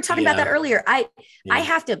Fudd. We were talking about that earlier. I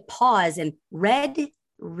have to pause and Red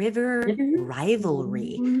River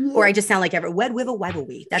rivalry, or I just sound like Red River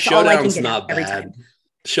rivalry. That's all I can get out every time.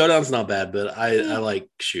 Showdown's not bad, but I like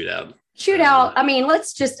shootout. Shootout. I mean,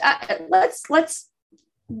 let's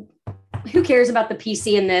who cares about the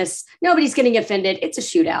PC in this? Nobody's getting offended. It's a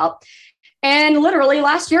shootout. And literally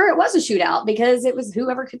last year it was a shootout because it was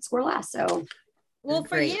whoever could score last. So, well,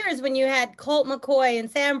 for years when you had Colt McCoy and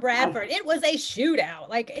Sam Bradford, it was a shootout.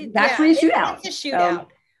 A shootout. It's a shootout.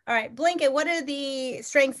 All right, Blinken, what are the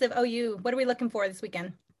strengths of OU? What are we looking for this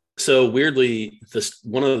weekend? So weirdly, I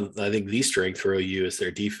think the strength for OU is their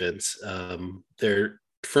defense. Their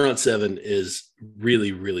front seven is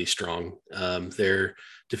really, really strong. Their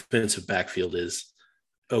defensive backfield is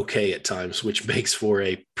okay at times, which makes for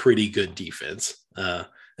a pretty good defense.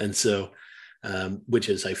 And so, which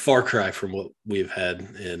is a far cry from what we've had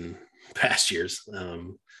in past years.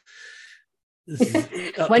 One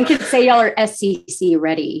could say y'all are SEC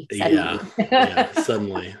ready.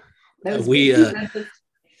 Suddenly.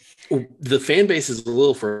 The fan base is a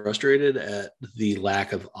little frustrated at the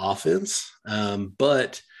lack of offense,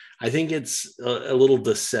 but I think it's a little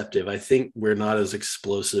deceptive. I think we're not as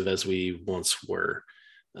explosive as we once were.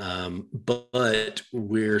 But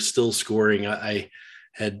we're still scoring. I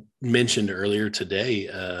had mentioned earlier today.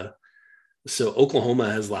 So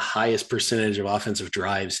Oklahoma has the highest percentage of offensive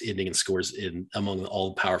drives ending in scores among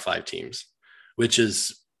all Power 5 teams, which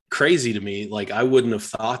is crazy to me. Like, I wouldn't have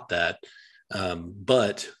thought that.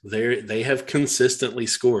 But they have consistently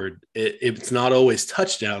scored. It's not always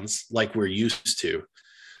touchdowns like we're used to.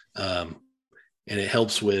 And it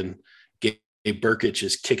helps when Gabe Burkich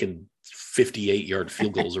is kicking 58-yard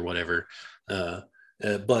field goals or whatever.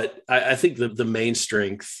 But I think the main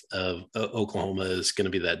strength of Oklahoma is going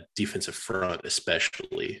to be that defensive front,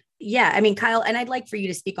 especially. Yeah, I mean, Kyle, and I'd like for you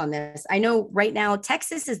to speak on this. I know right now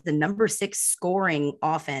Texas is the number 6 scoring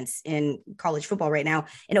offense in college football right now,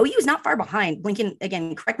 and OU is not far behind. Lincoln,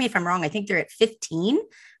 again, correct me if I'm wrong, I think they're at 15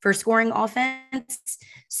 for scoring offense.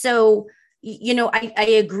 So,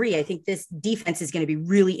 I agree. I think this defense is going to be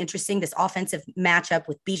really interesting. This offensive matchup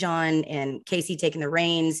with Bijan and Casey taking the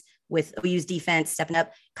reins, with OU's defense stepping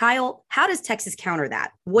up. Kyle, how does Texas counter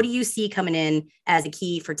that? What do you see coming in as a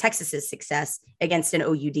key for Texas's success against an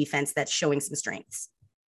OU defense that's showing some strengths?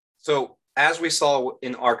 So as we saw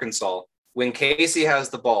in Arkansas, when Casey has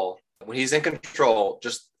the ball, when he's in control,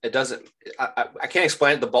 I can't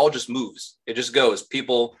explain it. The ball just moves. It just goes.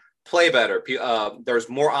 People play better. There's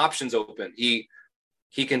more options open. He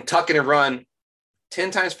can tuck in and run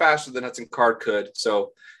 10 times faster than Hudson Card could.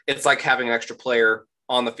 So it's like having an extra player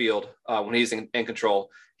on the field when he's in control.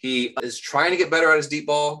 He is trying to get better at his deep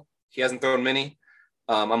ball. He hasn't thrown many.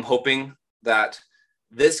 I'm hoping that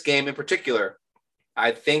this game in particular,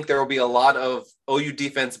 I think there will be a lot of OU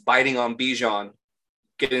defense biting on Bijan,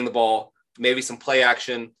 getting the ball, maybe some play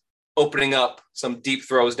action, opening up some deep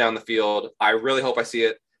throws down the field. I really hope I see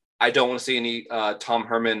it. I don't want to see any Tom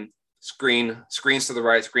Herman screens to the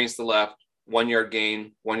right, screens to the left, 1 yard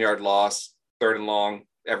gain, 1 yard loss, 3rd and long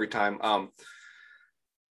every time.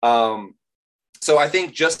 So I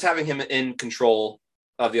think just having him in control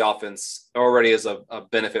of the offense already is a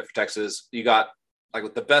benefit for Texas. You got like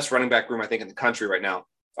with the best running back room, I think, in the country right now.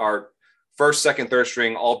 Our first, second, third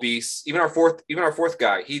string, all beasts. Even our fourth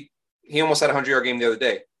guy, he almost had a 100-yard game the other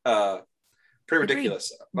day. Pretty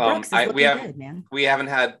ridiculous. We haven't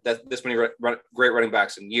had this many great running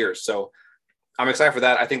backs in years. So I'm excited for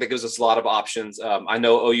that. I think that gives us a lot of options. I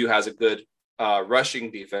know OU has a good rushing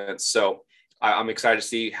defense, so I'm excited to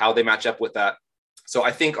see how they match up with that. So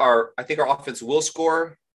I think our offense will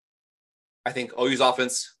score. I think OU's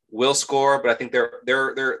offense will score, but I think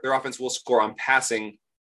their offense will score on passing,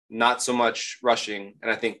 not so much rushing. And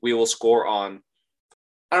I think we will score on,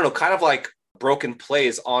 I don't know, kind of like broken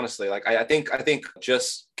plays, honestly. Like I think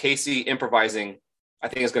just Casey improvising, I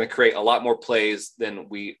think is going to create a lot more plays than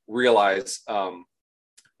we realize.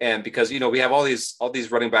 And because, we have all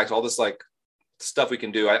these running backs, all this like stuff we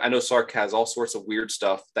can do. I know Sark has all sorts of weird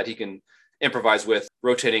stuff that he can improvise with,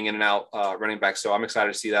 rotating in and out running back. So I'm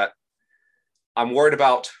excited to see that. I'm worried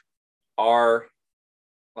about our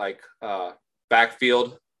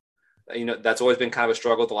backfield. That's always been kind of a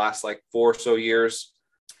struggle the last 4 or so years,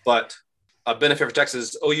 but a benefit for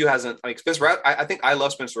Texas, OU hasn't, Spencer Rattler, I think I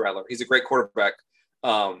love Spencer Rattler. He's a great quarterback.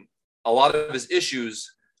 A lot of his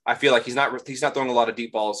issues, I feel like he's not throwing a lot of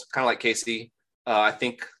deep balls, kind of like Casey. I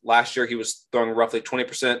think last year he was throwing roughly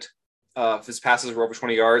 20% of his passes were over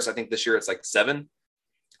 20 yards. I think this year it's 7.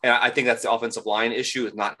 And I think that's the offensive line issue,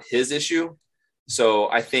 is not his issue. So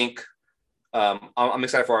I think I'm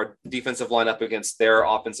excited for our defensive line up against their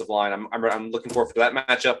offensive line. I'm looking forward to that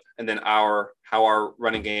matchup, and then how our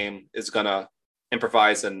running game is going to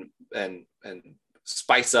improvise and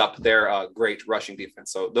spice up their great rushing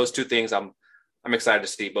defense. So those two things, I'm excited to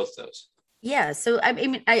see both of those. Yeah. So,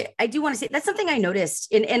 I do want to say that's something I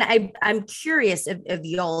noticed, and I'm curious of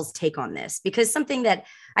y'all's take on this, because something that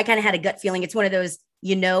I kind of had a gut feeling, it's one of those,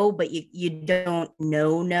 but you don't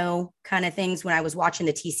know kind of things. When I was watching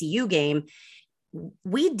the TCU game,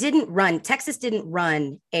 Texas didn't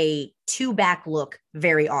run a 2-back look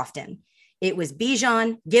very often. It was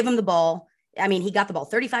Bijan, give him the ball. He got the ball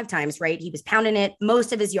 35 times, right? He was pounding it.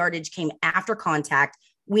 Most of his yardage came after contact.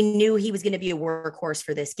 We knew he was going to be a workhorse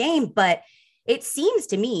for this game, but it seems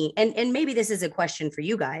to me, and maybe this is a question for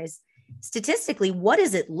you guys, statistically, what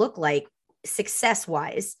does it look like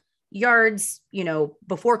success-wise, yards,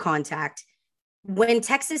 before contact, when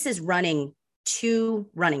Texas is running 2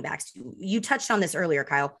 running backs? You touched on this earlier,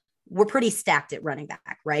 Kyle. We're pretty stacked at running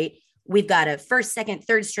back, right? We've got a first, second,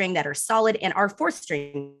 third string that are solid, and our fourth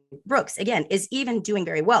string, Brooks, again, is even doing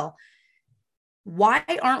very well. Why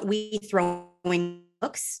aren't we throwing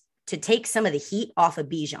looks to take some of the heat off of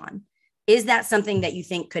Bijan? Is that something that you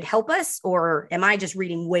think could help us, or am I just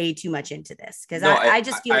reading way too much into this? Because I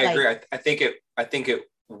just feel I agree. I think it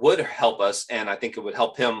would help us, and I think it would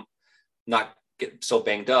help him not get so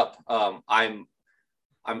banged up.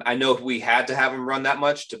 I know we had to have him run that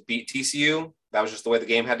much to beat TCU. That was just the way the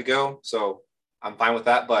game had to go. So I'm fine with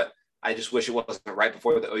that, but I just wish it wasn't right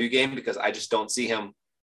before the OU game, because I just don't see him.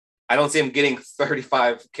 I don't see him getting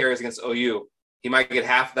 35 carries against OU. He might get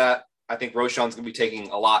half that. I think Roschon's going to be taking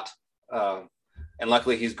a lot. And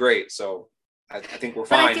luckily he's great. So I think we're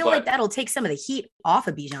fine. But I feel like that'll take some of the heat off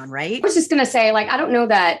of Bijan, right? I was just going to say, like, I don't know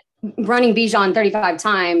that running Bijan 35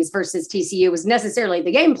 times versus TCU was necessarily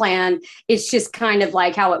the game plan. It's just kind of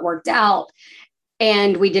like how it worked out.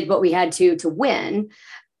 And we did what we had to win.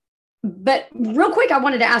 But real quick, I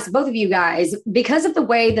wanted to ask both of you guys, because of the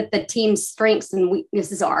way that the team's strengths and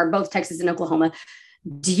weaknesses are, both Texas and Oklahoma,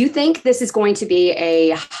 do you think this is going to be a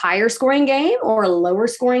higher scoring game or a lower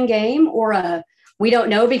scoring game, or a, we don't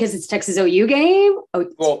know because it's Texas OU game?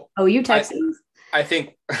 OU Texas. I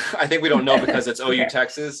think we don't know because it's OU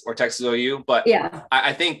Texas or Texas OU, but yeah,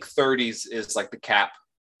 I think 30s is like the cap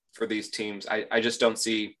for these teams. I just don't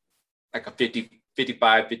see like a 50,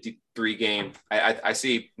 55, 53 game. I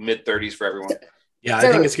see mid 30s for everyone. Yeah, I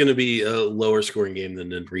think it's going to be a lower scoring game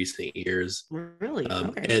than in recent years. Really?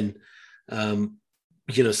 Okay. And,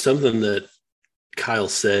 something that Kyle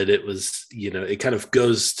said, it was, it kind of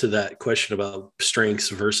goes to that question about strengths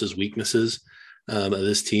versus weaknesses of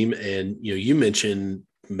this team. And, you mentioned,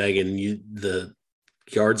 Megan, the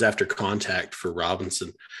yards after contact for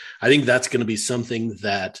Robinson. I think that's going to be something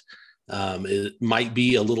that it might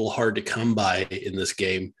be a little hard to come by in this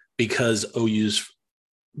game, because OU's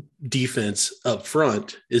defense up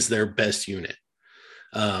front is their best unit.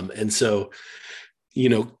 And so,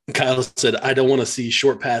 Kyle said, I don't want to see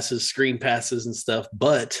short passes, screen passes and stuff,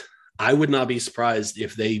 but I would not be surprised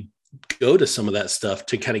if they go to some of that stuff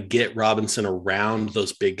to kind of get Robinson around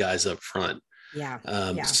those big guys up front.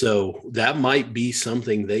 Yeah. So that might be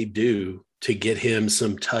something they do to get him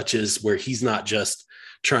some touches where he's not just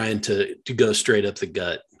trying to go straight up the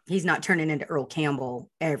gut. He's not turning into Earl Campbell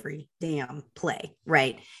every damn play.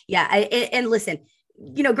 Right. Yeah. And listen,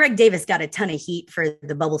 Greg Davis got a ton of heat for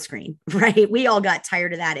the bubble screen, right? We all got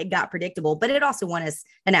tired of that. It got predictable, but it also won us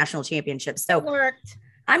a national championship. So It worked.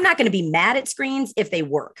 I'm not going to be mad at screens if they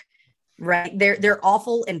work, right? They're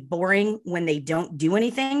awful and boring when they don't do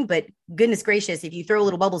anything, but goodness gracious, if you throw a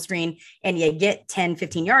little bubble screen and you get 10,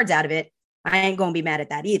 15 yards out of it, I ain't going to be mad at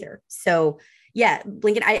that either. So yeah,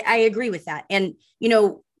 Blinken, I agree with that. And,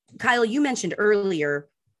 Kyle, you mentioned earlier,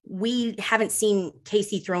 we haven't seen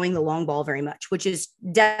Casey throwing the long ball very much, which is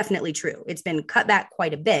definitely true. It's been cut back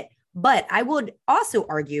quite a bit, but I would also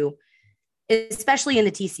argue, especially in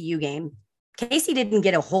the TCU game, Casey didn't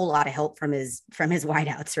get a whole lot of help from his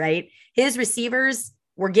wideouts, right? His receivers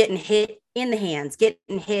were getting hit in the hands,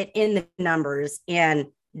 getting hit in the numbers, and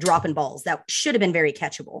dropping balls that should have been very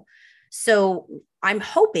catchable. So I'm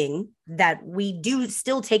hoping that we do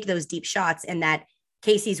still take those deep shots, and that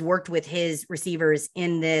Casey's worked with his receivers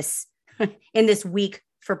in this week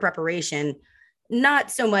for preparation, not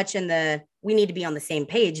so much in we need to be on the same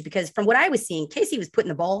page, because from what I was seeing, Casey was putting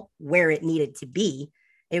the ball where it needed to be.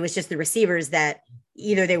 It was just the receivers that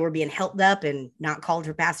either they were being held up and not called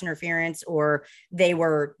for pass interference, or they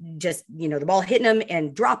were just, the ball hitting them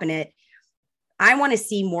and dropping it. I want to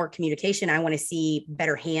see more communication. I want to see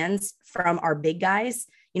better hands from our big guys.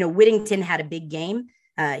 Whittington had a big game.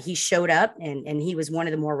 He showed up and he was one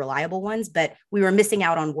of the more reliable ones, but we were missing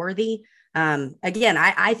out on Worthy. Again,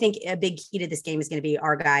 I think a big key to this game is going to be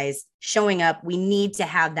our guys showing up. We need to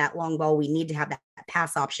have that long ball. We need to have that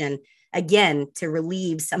pass option again to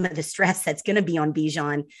relieve some of the stress that's going to be on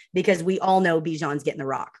Bijan, because we all know Bijan's getting the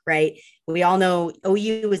rock, right? We all know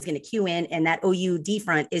OU is going to cue in, and that OU D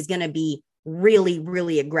front is going to be really,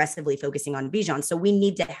 really aggressively focusing on Bijan. So we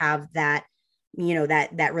need to have that,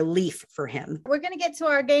 that relief for him. We're going to get to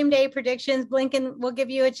our game day predictions. Blinken will give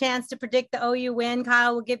you a chance to predict the OU win.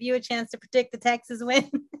 Kyle will give you a chance to predict the Texas win.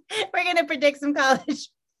 We're going to predict some college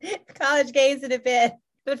games in a bit.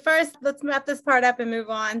 But first, let's wrap this part up and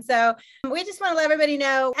move on. So we just want to let everybody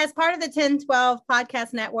know, as part of the 1012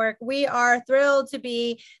 Podcast Network, we are thrilled to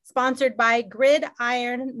be sponsored by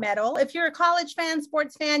Gridiron Metal. If you're a college fan,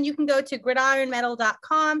 sports fan, you can go to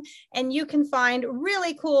gridironmetal.com and you can find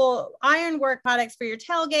really cool ironwork products for your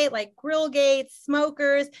tailgate, like grill gates,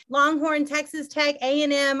 smokers, Longhorn, Texas Tech,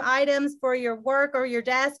 A&M items for your work or your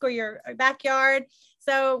desk or your backyard.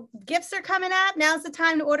 So gifts are coming up. Now's the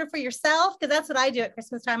time to order for yourself, because that's what I do at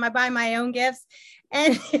Christmas time. I buy my own gifts.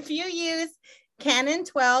 And if you use Cannon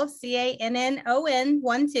 12, CANNON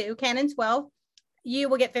 12, Cannon 12, you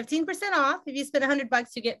will get 15% off. If you spend $100,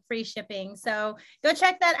 you get free shipping. So go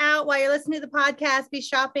check that out while you're listening to the podcast. Be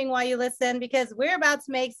shopping while you listen, because we're about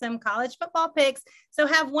to make some college football picks. So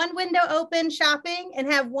have one window open shopping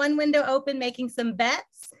and have one window open making some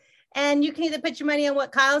bets. And you can either put your money on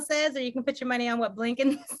what Kyle says, or you can put your money on what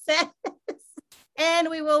Blinken says. And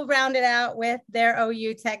we will round it out with their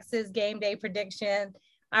OU Texas game day prediction.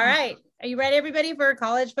 All right. Are you ready, everybody, for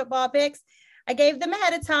college football picks? I gave them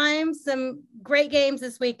ahead of time some great games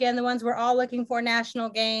this weekend, the ones we're all looking for, national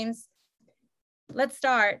games. Let's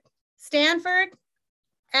start. Stanford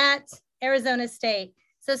at Arizona State.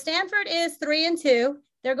 So Stanford is 3-2.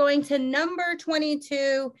 They're going to number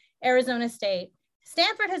 22 Arizona State.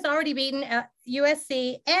 Stanford has already beaten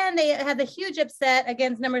USC, and they had the huge upset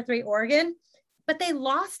against number 3 Oregon, but they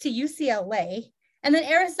lost to UCLA. And then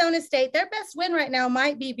Arizona State, their best win right now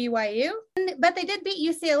might be BYU, but they did beat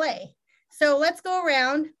UCLA. So let's go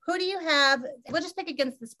around. Who do you have? We'll just pick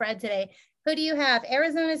against the spread today. Who do you have?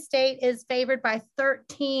 Arizona State is favored by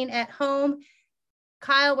 13 at home.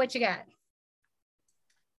 Kyle, what you got?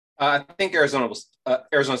 I think Arizona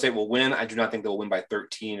State will win. I do not think they'll win by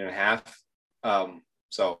 13 and a half. I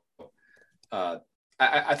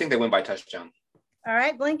think they win by a touchdown. All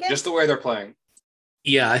right, Blinken. Just the way they're playing.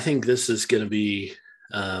 Yeah, I think this is going to be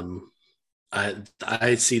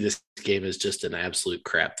I see this game as just an absolute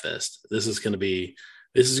crap fest. This is going to be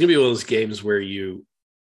one of those games where you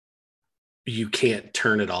can't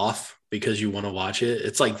turn it off because you want to watch it.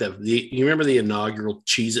 It's like you remember the inaugural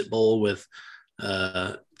Cheez-It Bowl with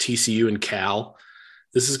TCU and Cal.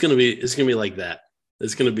 It's going to be like that.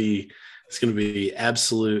 It's going to be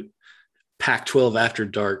absolute Pac-12 after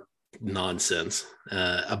dark nonsense.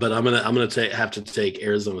 But I'm gonna have to take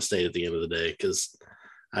Arizona State at the end of the day, because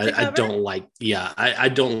I don't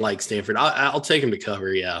like Stanford. I'll take him to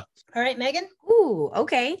cover. Yeah. All right, Megan. Ooh,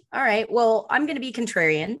 okay. All right. Well, I'm going to be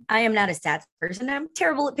contrarian. I am not a stats person. I'm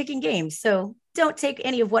terrible at picking games. So don't take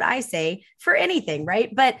any of what I say for anything,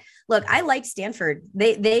 right? But look, I like Stanford.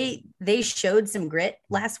 They showed some grit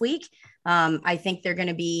last week. I think they're going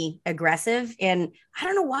to be aggressive. And I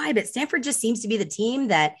don't know why, but Stanford just seems to be the team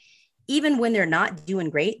that even when they're not doing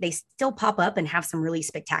great, they still pop up and have some really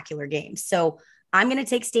spectacular games. So I'm going to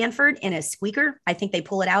take Stanford in a squeaker. I think they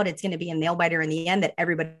pull it out. It's going to be a nail biter in the end that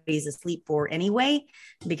everybody's asleep for anyway,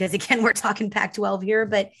 because again, we're talking Pac-12 here,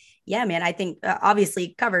 but yeah, man, I think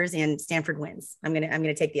obviously covers and Stanford wins. I'm going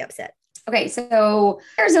to take the upset. Okay. So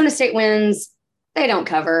Arizona State wins. They don't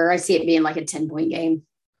cover. I see it being like a 10-point game.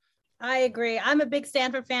 I agree. I'm a big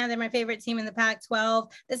Stanford fan. They're my favorite team in the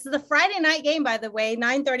Pac-12. This is a Friday night game, by the way,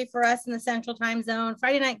 9:30 for us in the Central Time Zone.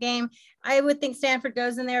 Friday night game. I would think Stanford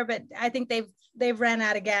goes in there, but I think they've ran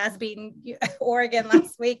out of gas beating Oregon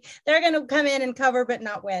last week. They're going to come in and cover, but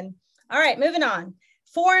not win. All right, moving on.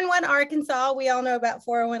 4-1 Arkansas. We all know about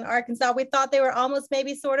 4-1 Arkansas. We thought they were almost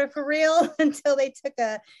maybe sort of for real until they took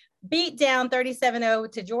a beat down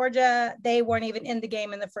 37-0 to Georgia. They weren't even in the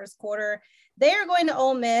game in the first quarter. They are going to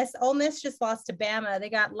Ole Miss. Ole Miss just lost to Bama. They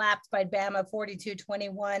got lapped by Bama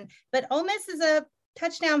 42-21. But Ole Miss is a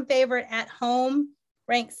touchdown favorite at home,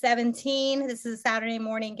 ranked 17. This is a Saturday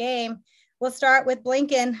morning game. We'll start with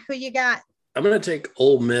Blinken. Who you got? I'm going to take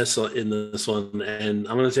Ole Miss in this one, and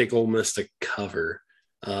I'm going to take Ole Miss to cover.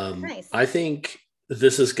 Nice. I think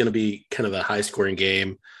this is going to be kind of a high-scoring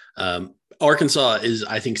game. Arkansas is,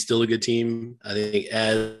 I think, still a good team. I think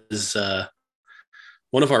as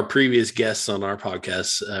one of our previous guests on our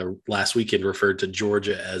podcast last weekend referred to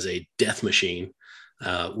Georgia as a death machine,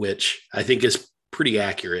 which I think is pretty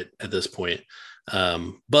accurate at this point.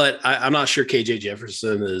 But I'm not sure KJ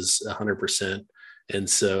Jefferson is 100%. And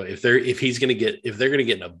so if they're going to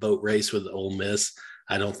get in a boat race with Ole Miss,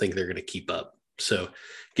 I don't think they're going to keep up. So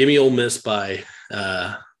give me Ole Miss by,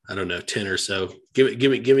 I don't know, 10 or so. Give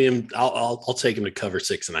me him. I'll take him to cover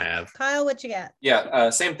 6.5. Kyle, what you got? Yeah,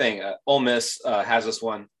 same thing. Ole Miss has this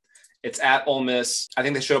one. It's at Ole Miss. I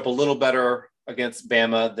think they showed up a little better against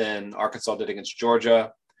Bama than Arkansas did against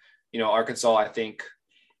Georgia. You know, Arkansas, I think,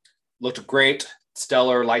 looked great,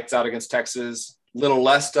 stellar, lights out against Texas. Little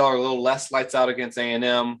less stellar, a little less lights out against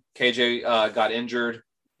A&M. KJ got injured.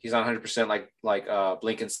 He's not 100% like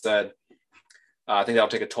Blinken said. I think that'll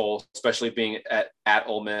take a toll, especially being at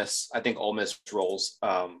Ole Miss. I think Ole Miss rolls.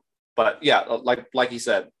 But yeah, like he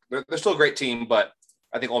said, they're still a great team, but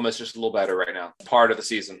I think Ole Miss is just a little better right now. Part of the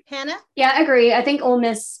season. Hannah? Yeah, I agree. I think Ole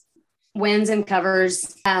Miss wins and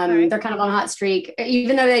covers. They're kind of on a hot streak,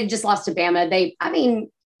 even though they just lost to Bama.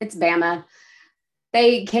 It's Bama.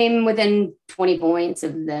 They came within 20 points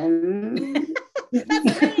of them.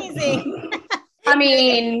 That's crazy. I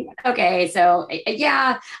mean, okay, so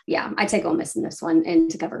yeah, I take Ole Miss in this one and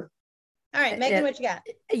to cover. All right, Megan, what you got?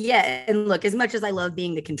 Yeah, and look, as much as I love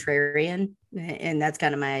being the contrarian, and that's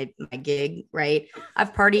kind of my gig, right?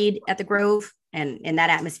 I've partied at the Grove, and that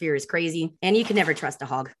atmosphere is crazy, and you can never trust a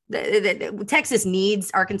hog. Texas needs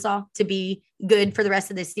Arkansas to be good for the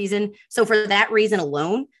rest of this season. So for that reason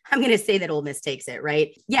alone, I'm going to say that Ole Miss takes it,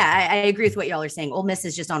 right? Yeah, I agree with what y'all are saying. Ole Miss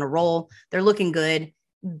is just on a roll. They're looking good.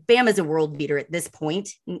 Bama's a world beater at this point.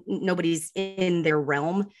 Nobody's in their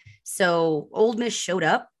realm. So Ole Miss showed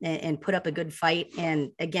up and put up a good fight.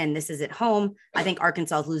 And again, this is at home. I think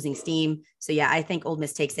Arkansas is losing steam. So yeah, I think Ole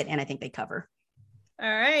Miss takes it, and I think they cover. All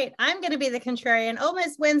right. I'm going to be the contrarian. Ole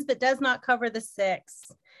Miss wins, but does not cover the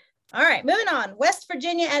 6. All right. Moving on. West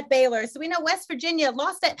Virginia at Baylor. So we know West Virginia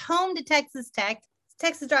lost at home to Texas Tech.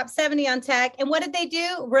 Texas dropped 70 on Tech. And what did they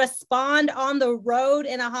do? Respond on the road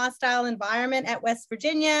in a hostile environment at West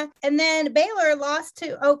Virginia. And then Baylor lost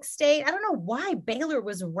to Oak State. I don't know why Baylor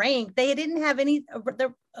was ranked. They didn't have any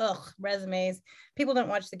resumes. People don't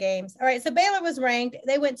watch the games. All right. So Baylor was ranked.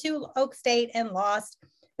 They went to Oak State and lost.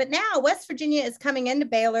 But now West Virginia is coming into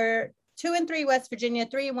Baylor. 2-3 West Virginia,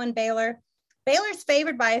 3-1 Baylor. Baylor's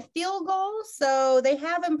favored by a field goal. So they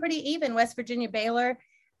have them pretty even, West Virginia, Baylor.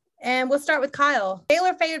 And we'll start with Kyle.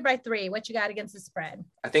 Baylor favored by 3. What you got against the spread?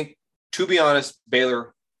 I think, to be honest,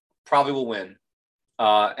 Baylor probably will win.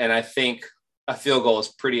 And I think a field goal is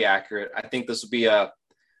pretty accurate. I think this will be a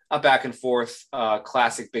back and forth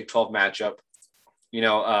classic Big 12 matchup. You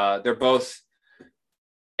know, they're both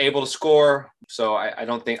able to score. So I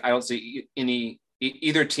don't see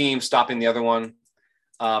either team stopping the other one.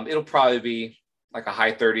 It'll probably be like a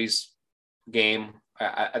high 30s game.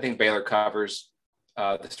 I think Baylor covers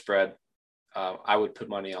the spread. I would put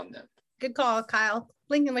money on them. Good call, Kyle.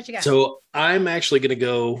 Lincoln, what you got? So I'm actually going to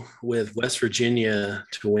go with West Virginia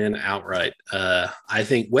to win outright. I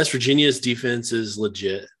think West Virginia's defense is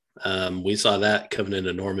legit. We saw that coming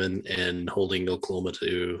into Norman and holding Oklahoma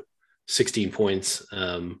to 16 points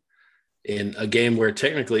in a game where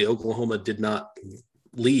technically Oklahoma did not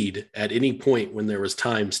lead at any point when there was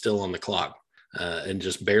time still on the clock. And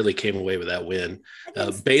just barely came away with that win.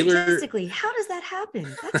 Baylor, statistically, how does that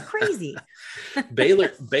happen? That's crazy.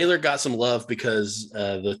 Baylor got some love because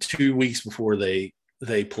the 2 weeks before they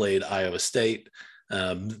played Iowa State,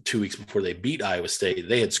 2 weeks before they beat Iowa State,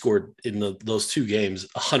 they had scored in those 2 games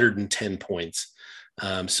 110 points.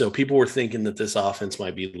 So people were thinking that this offense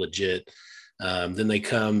might be legit. Then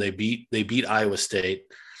they beat Iowa State,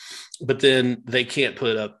 but then they can't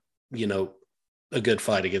put up, a good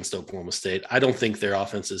fight against Oklahoma State. I don't think their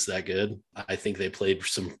offense is that good. I think they played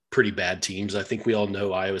some pretty bad teams. I think we all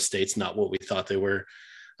know Iowa State's not what we thought they were.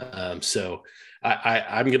 So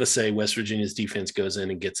I'm going to say West Virginia's defense goes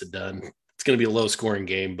in and gets it done. It's going to be a low scoring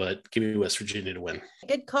game, but give me West Virginia to win.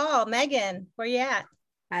 Good call. Megan, where you at?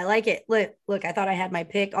 I like it. Look, I thought I had my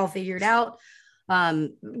pick all figured out.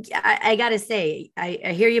 I got to say,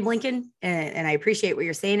 I hear you, Blinken, and I appreciate what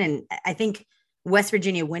you're saying. And I think West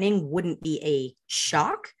Virginia winning wouldn't be a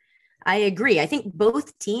shock. I agree. I think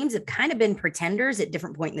both teams have kind of been pretenders at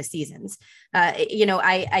different points in the seasons.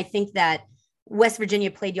 I think that West Virginia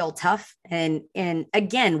played y'all tough. And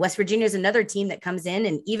again, West Virginia is another team that comes in,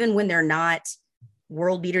 and even when they're not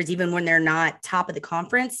world beaters, even when they're not top of the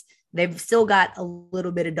conference, they've still got a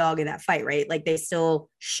little bit of dog in that fight, right? Like they still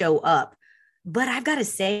show up. But I've got to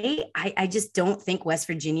say, I just don't think West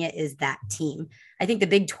Virginia is that team. I think the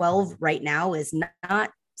Big 12 right now is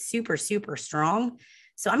not super, super strong.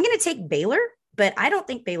 So I'm going to take Baylor, but I don't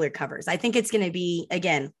think Baylor covers. I think it's going to be,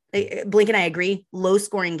 again, Blink and I agree, low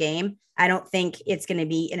scoring game. I don't think it's going to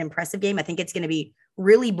be an impressive game. I think it's going to be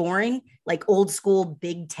really boring, like old school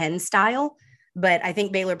Big 10 style. But I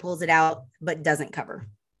think Baylor pulls it out, but doesn't cover.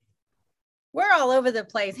 We're all over the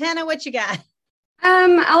place. Hannah, what you got?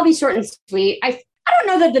 I'll be short and sweet. I don't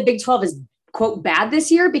know that the Big 12 is, quote, bad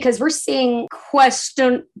this year, because we're seeing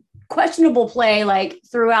questionable play like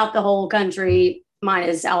throughout the whole country,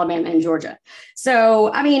 minus Alabama and Georgia.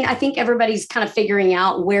 So, I mean, I think everybody's kind of figuring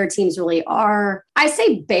out where teams really are. I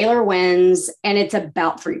say Baylor wins, and it's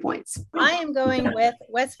about 3 points. I am going with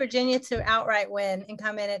West Virginia to outright win and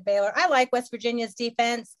come in at Baylor. I like West Virginia's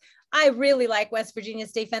defense. I really like West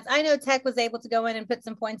Virginia's defense. I know Tech was able to go in and put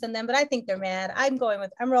some points on them, but I think they're mad. I'm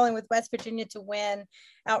rolling with West Virginia to win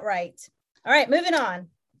outright. All right, moving on.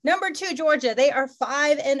 Number 2, Georgia. They are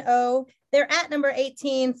 5-0. They're at number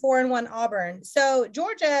 18, 4-1 Auburn. So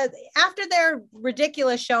Georgia, after their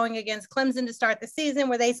ridiculous showing against Clemson to start the season,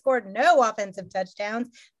 where they scored no offensive touchdowns,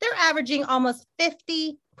 they're averaging almost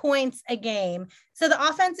 50 points a game. So the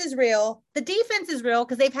offense is real. The defense is real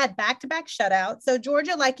because they've had back-to-back shutouts. So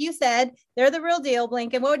Georgia, like you said, they're the real deal,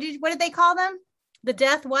 Blinken. What did they call them? The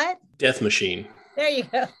death what? Death machine. There you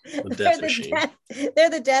go. The death machine. They're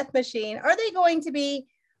the death machine. Are they going to be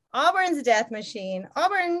Auburn's death machine?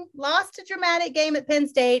 Auburn lost a dramatic game at Penn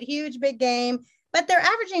State, huge, big game, but they're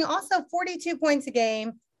averaging also 42 points a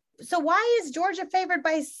game. So why is Georgia favored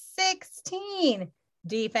by 16?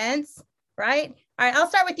 Defense, right? All right, I'll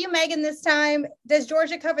start with you, Megan, this time. Does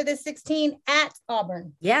Georgia cover this 16 at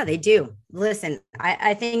Auburn? Yeah, they do. Listen,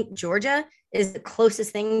 I think Georgia is the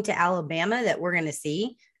closest thing to Alabama that we're going to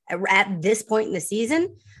see at this point in the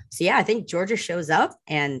season. So yeah, I think Georgia shows up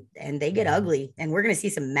and they get ugly, and we're going to see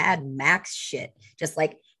some Mad Max shit, just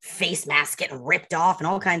like face masks getting ripped off and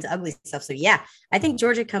all kinds of ugly stuff. So yeah, I think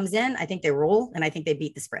Georgia comes in, I think they roll, and I think they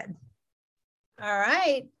beat the spread. All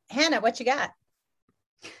right, Hannah, what you got?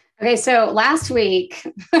 Okay, so last week,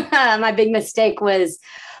 my big mistake was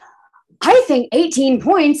I think 18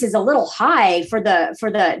 points is a little high for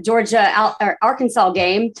the Georgia Arkansas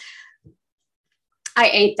game. I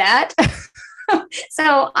ate that.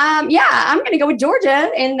 So yeah, I'm going to go with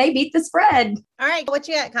Georgia, and they beat the spread. All right, what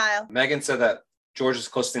you got, Kyle? Megan said that Georgia's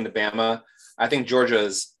closest thing to Bama. I think Georgia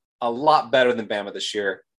is a lot better than Bama this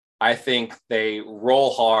year. I think they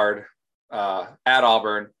roll hard at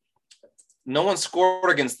Auburn. No one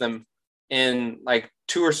scored against them in like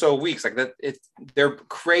 2 or so weeks. Like that, they're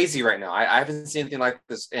crazy right now. I haven't seen anything like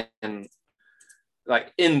this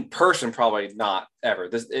in person, probably not ever.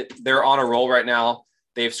 They're on a roll right now.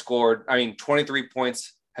 They've scored, 23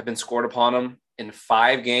 points have been scored upon them in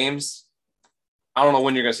 5 games. I don't know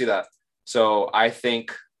when you're going to see that. So I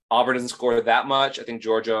think Auburn doesn't score that much. I think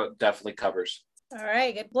Georgia definitely covers. All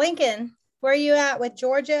right, good. Blinken, where are you at with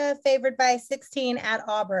Georgia favored by 16 at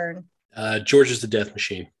Auburn? Georgia's the death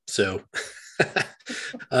machine. So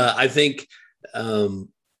I think Bo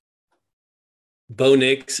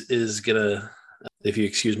Nix is going to, if you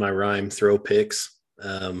excuse my rhyme, throw picks.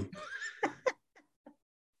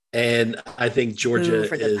 And I think Georgia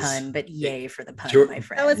for the is pun, but yay for the pun, my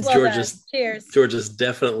friend. That was well Georgia's done. Cheers. Georgia's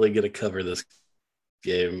definitely going to cover this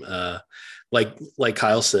game. Like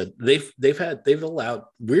Kyle said, they've allowed.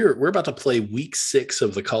 We're about to play week 6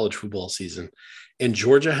 of the college football season, and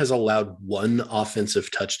Georgia has allowed 1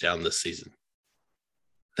 offensive touchdown this season.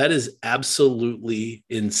 That is absolutely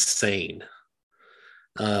insane.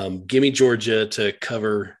 Give me Georgia to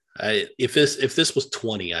cover. If this was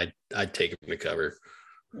 20, I'd take them to cover.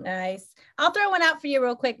 Nice. I'll throw one out for you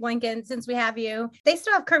real quick, Lincoln, since we have you. They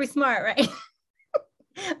still have Kirby Smart, right?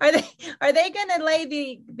 Are they going to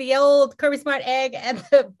lay the old Kirby Smart egg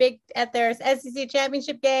at their SEC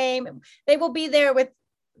championship game? They will be there with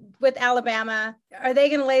Alabama. Are they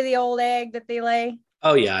going to lay the old egg that they lay?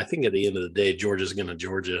 Oh yeah, I think at the end of the day, Georgia's going to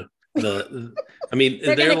Georgia. They're like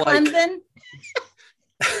Clemson.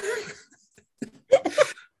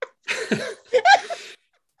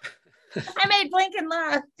 I made Blinken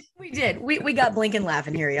laugh. We did. We got Blinken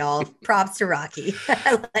laughing here, y'all. Props to Rocky.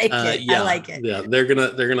 I like it. Yeah, I like it. Yeah, they're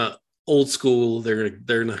gonna old school. They're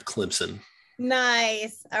gonna Clemson.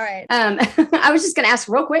 Nice. All right. I was just gonna ask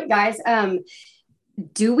real quick, guys.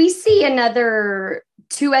 Do we see another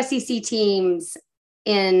 2 SEC teams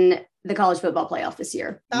in the college football playoff this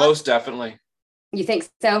year? Most definitely. You think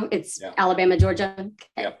so? It's Alabama, Georgia. Okay.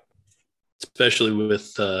 Yep. Especially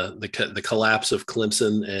with the collapse of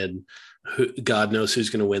Clemson, and God knows who's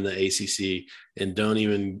going to win the ACC. And don't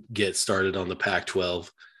even get started on the Pac-12.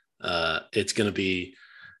 It's going to be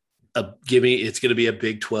a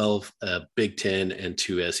Big 12, a Big 10, and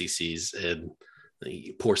 2 SECs. And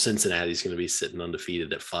poor Cincinnati's going to be sitting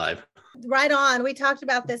undefeated at 5. Right on. We talked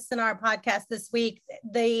about this in our podcast this week.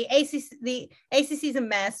 The ACC's a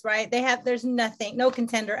mess, right? There's no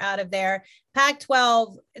contender out of there.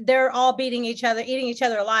 Pac-12, they're all beating each other, eating each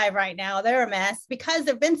other alive right now. They're a mess because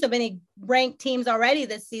there've been so many ranked teams already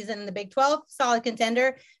this season. In the Big 12, solid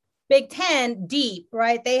contender. Big 10, deep,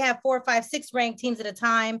 right? They have 4, 5, 6 ranked teams at a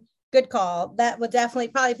time. Good call. That would definitely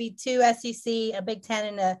probably be 2 SEC, a Big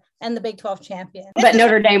 10, and the Big 12 champion. But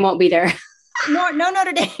Notre Dame won't be there. No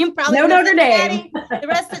Notre Dame, probably. No Notre Dame. The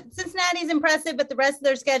rest of Cincinnati's impressive, but the rest of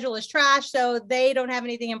their schedule is trash. So they don't have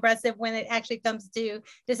anything impressive when it actually comes to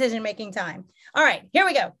decision-making time. All right, here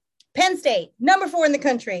we go. Penn State, number 4 in the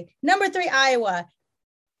country, number 3, Iowa.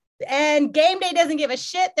 And game day doesn't give a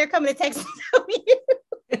shit. They're coming to Texas.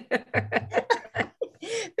 Penn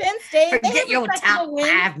State. Forget your top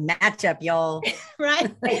 5 matchup, y'all.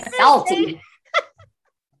 Right? Salty.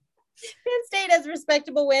 Penn State has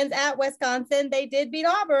respectable wins at Wisconsin. They did beat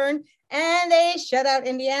Auburn, and they shut out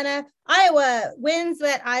Indiana. Iowa wins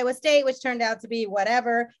at Iowa State, which turned out to be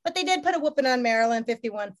whatever, but they did put a whooping on Maryland,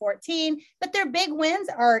 51-14. But their big wins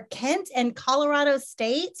are Kent and Colorado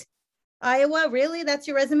State. Iowa, really? That's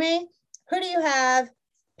your resume? Who do you have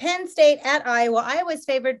Penn State at Iowa. Iowa's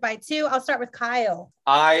favored by 2. I'll start with Kyle.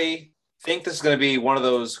 I think this is going to be one of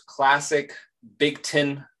those classic Big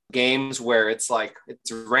Ten games where it's like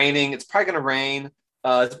it's raining. It's probably going to rain.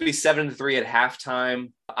 It's going to be 7-3 at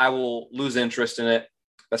halftime. I will lose interest in it.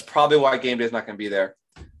 That's probably why game day is not going to be there.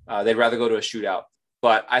 They'd rather go to a shootout.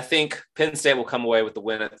 But I think Penn State will come away with the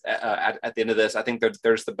win at the end of this. I think they're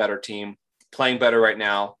just the better team, playing better right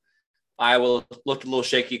now. Iowa looked a little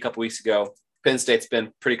shaky a couple weeks ago. Penn State's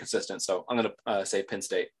been pretty consistent, so I'm going to say Penn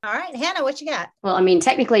State. All right, Hannah, what you got? Well, I mean,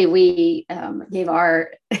 technically, we gave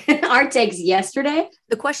our our takes yesterday.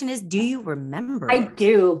 The question is, do you remember? I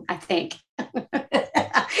do, I think.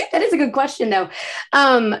 That is a good question, though.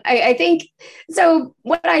 I think so.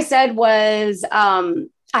 What I said was I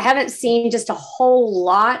haven't seen just a whole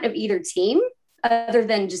lot of either team other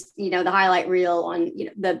than just, the highlight reel on,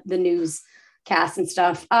 the newscast and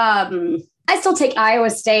stuff. I still take Iowa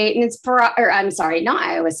State, and I'm sorry, not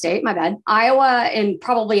Iowa State, my bad. Iowa, and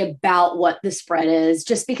probably about what the spread is,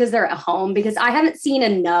 just because they're at home, because I haven't seen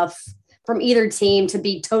enough from either team to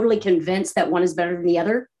be totally convinced that one is better than the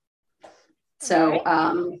other.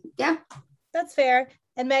 So, yeah. That's fair.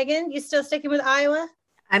 And Megan, you still sticking with Iowa?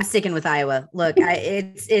 I'm sticking with Iowa. Look,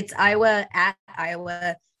 it's Iowa at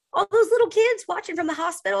Iowa. All those little kids watching from the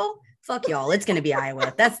hospital. Fuck y'all. It's going to be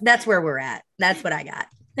Iowa. That's where we're at. That's what I got.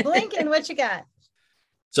 Blinken, what you got?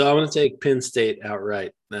 So I'm going to take Penn State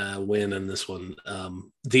outright win on this one.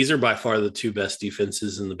 These are by far the 2 best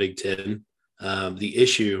defenses in the Big Ten. The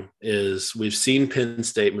issue is we've seen Penn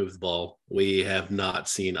State move the ball. We have not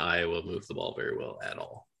seen Iowa move the ball very well at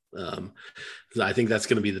all. I think that's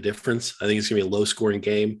going to be the difference. I think it's going to be a low-scoring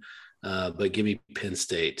game, but give me Penn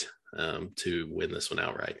State to win this one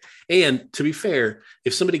outright. And to be fair,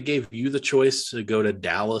 if somebody gave you the choice to go to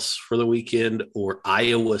Dallas for the weekend or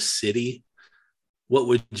Iowa City, what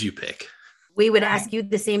would you pick? We would ask you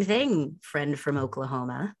the same thing, friend from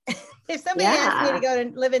Oklahoma. If somebody asked me to go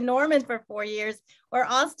to live in Norman for 4 years or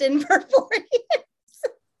Austin for 4 years.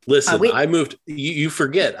 Listen, I moved. You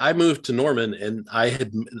forget. I moved to Norman, and I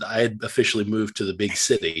had officially moved to the big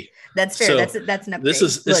city. That's fair. So that's an upgrade. This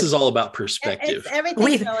is all about perspective.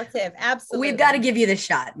 Everything's relative. Absolutely. We've got to give you the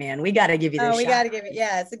shot, man. We got to give you the shot. We got to give it.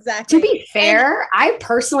 Yes, exactly. To be fair, I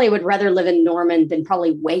personally would rather live in Norman than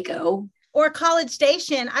probably Waco or College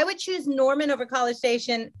Station. I would choose Norman over College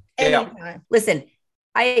Station anytime. Yeah. Listen.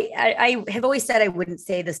 I have always said I wouldn't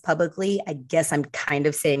say this publicly. I guess I'm kind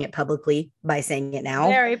of saying it publicly by saying it now.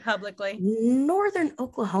 Very publicly. Northern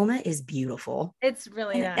Oklahoma is beautiful. It's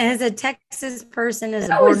really nice. As a Texas person, as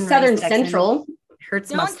a Southern Central,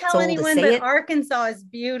 hurts my soul to say it. Don't tell anyone, but Arkansas is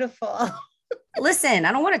beautiful. Listen,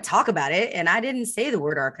 I don't want to talk about it, and I didn't say the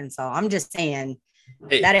word Arkansas. I'm just saying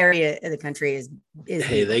that area of the country is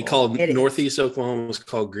hey, they called Northeast Oklahoma was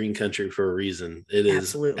called green country for a reason. It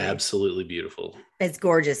is absolutely beautiful. It's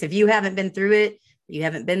gorgeous. If you haven't been through it, you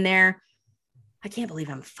haven't been there. I can't believe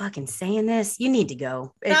I'm fucking saying this. You need to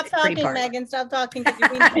go. Stop talking, Megan. Stop talking.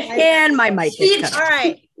 And my mic is cut. All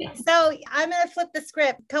right. So I'm going to flip the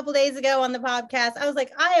script. A couple days ago on the podcast, I was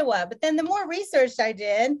like, Iowa. But then the more research I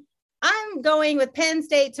did, I'm going with Penn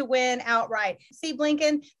State to win outright. See,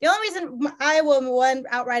 Blinken, the only reason Iowa won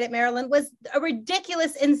outright at Maryland was a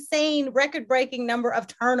ridiculous, insane, record-breaking number of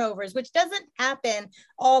turnovers, which doesn't happen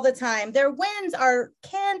all the time. Their wins are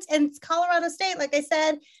Kent and Colorado State. Like I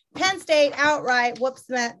said, Penn State outright whoops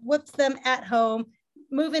them at home.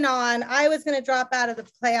 Moving on, Iowa's going to drop out of the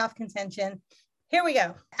playoff contention. Here we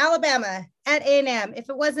go. Alabama at A&M. If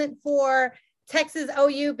it wasn't for Texas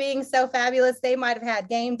OU being so fabulous, they might have had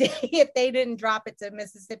game day if they didn't drop it to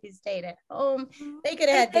Mississippi State at home. They could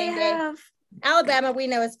have had game day. Alabama, we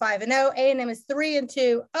know, is 5-0. A&M is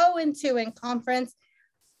 3-2, 0-2 in conference.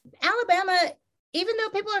 Alabama, even though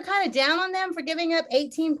people are kind of down on them for giving up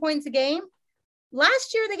 18 points a game,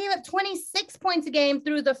 last year they gave up 26 points a game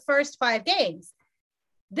through the first 5 games.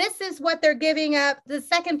 This is what they're giving up the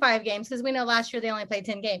second 5 games, because we know last year they only played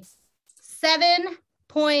 10 games. 7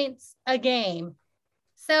 points a game.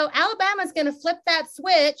 So Alabama's going to flip that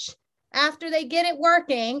switch after they get it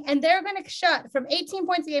working, and they're going to shut from 18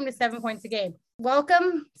 points a game to 7 points a game.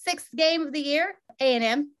 Welcome, 6th game of the year,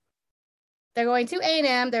 A&M. They're going to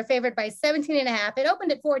A&M. They're favored by 17.5. It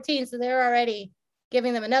opened at 14, so they're already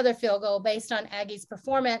giving them another field goal based on Aggie's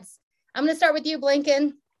performance. I'm going to start with you,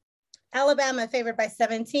 Blinken. Alabama favored by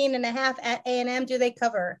 17.5 at A&M. Do they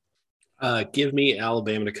cover? Give me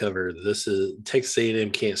Alabama to cover. This is Texas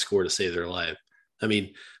A&M can't score to save their life. I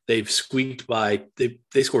mean, they've squeaked by.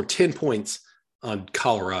 They scored 10 points on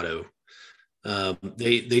Colorado.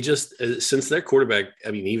 They just since their quarterback.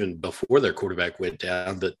 I mean, even before their quarterback went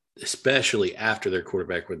down, but especially after their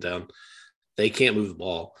quarterback went down, They can't move the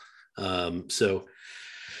ball. So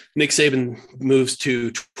Nick Saban moves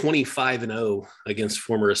to 25-0 against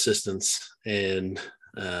former assistants and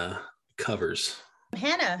covers.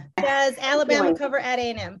 Hannah, does Alabama cover at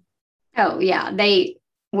A&M? Oh, yeah. They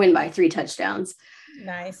win by 3 touchdowns.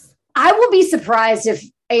 Nice. I will be surprised if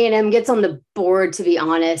A&M gets on the board, to be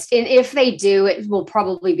honest. And if they do, it will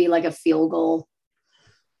probably be like a field goal.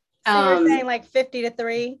 So you're saying like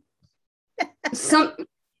 50-3?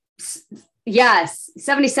 Yes,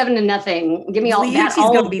 77-0. Give me all that. She's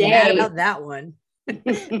all gonna be day. mad about that one.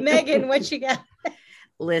 Megan, what you got?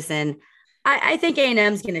 Listen, I think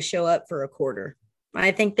A&M's going to show up for a quarter.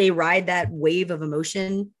 I think they ride that wave of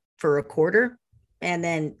emotion for a quarter, and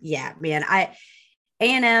then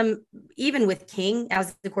A&M, even with King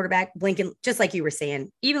as the quarterback, Blinken, just like you were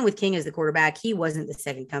saying, even with King as the quarterback, he wasn't the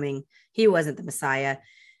second coming. He wasn't the Messiah.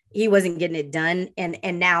 He wasn't getting it done.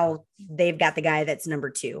 And now they've got the guy that's number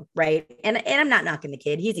 2, right? And I'm not knocking the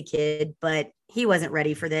kid. He's a kid, but he wasn't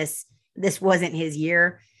ready for this. This wasn't his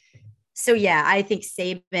year. So, yeah, I think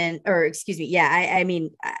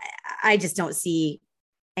I just don't see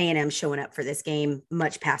A&M showing up for this game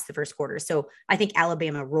much past the first quarter. So I think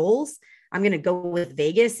Alabama rolls. I'm going to go with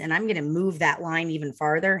Vegas, and I'm going to move that line even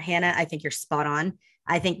farther. Hannah, I think you're spot on.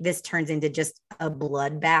 I think this turns into just a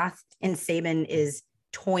bloodbath, and Saban is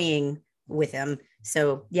toying with him.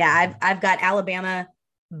 So, yeah, I've got Alabama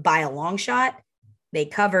by a long shot. They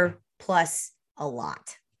cover plus a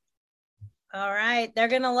lot. All right. They're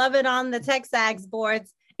going to love it on the TexAgs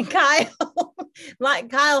boards. And Kyle,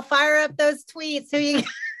 fire up those tweets. Who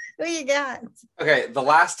you got? Okay, the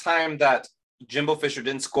last time that Jimbo Fisher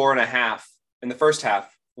didn't score in the first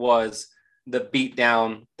half was the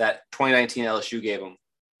beatdown that 2019 LSU gave him,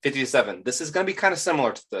 50-7. This is going to be kind of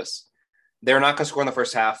similar to this. They're not going to score in the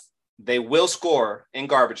first half. They will score in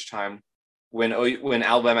garbage time when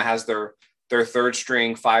Alabama has their third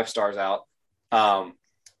string 5 stars out.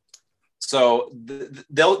 So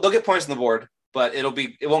they'll get points on the board, but it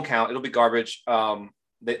won't count. It'll be garbage.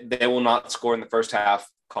 They will not score in the first half,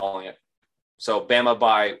 calling it. So Bama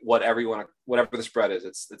by whatever the spread is.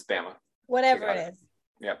 It's Bama. Whatever it is.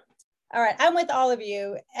 Yeah. All right. I'm with all of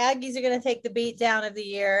you. Aggies are going to take the beat down of the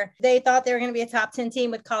year. They thought they were going to be a top 10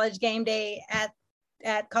 team with College Game Day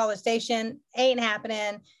at College Station. Ain't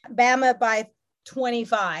happening. Bama by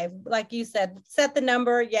 25. Like you said, set the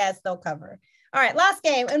number. Yes, they'll cover. All right, last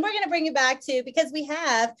game, and we're going to bring you back to, because we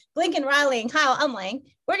have Blinken Riley and Kyle Umling,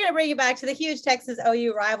 we're going to bring you back to the huge Texas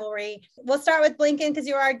OU rivalry. We'll start with Blinken because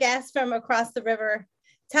you're our guest from across the river.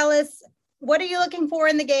 Tell us, what are you looking for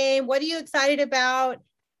in the game? What are you excited about?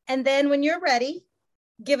 And then when you're ready,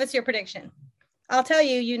 give us your prediction. I'll tell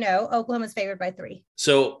you, Oklahoma's favored by 3.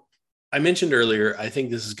 So I mentioned earlier, I think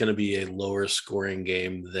this is going to be a lower scoring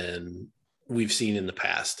game than we've seen in the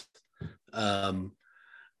past.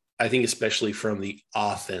 I think especially from the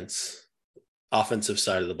offensive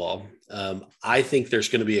side of the ball. I think there's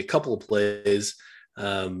going to be a couple of plays.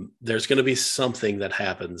 There's going to be something that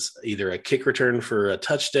happens, either a kick return for a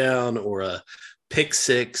touchdown or a pick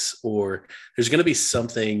 6, or there's going to be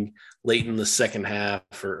something late in the second half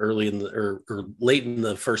or late in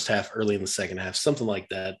the first half, early in the second half, something like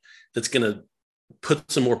that, that's going to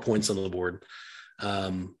put some more points on the board.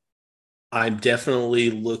 I'm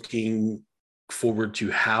definitely looking forward to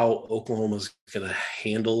how Oklahoma's going to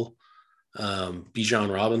handle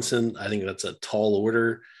Bijan Robinson. I think that's a tall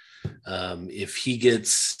order. If he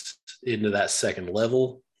gets into that second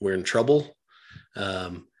level, we're in trouble.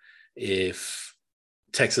 If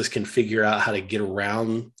Texas can figure out how to get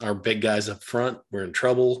around our big guys up front, we're in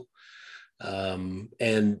trouble. And,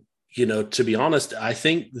 to be honest, I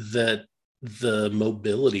think that the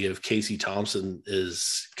mobility of Casey Thompson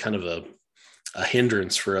is kind of a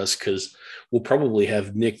hindrance for us, because we'll probably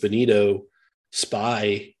have Nick Benito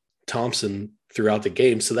spy Thompson throughout the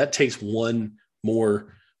game. So that takes one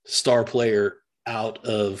more star player out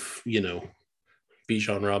of,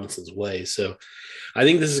 Bijan Robinson's way. So I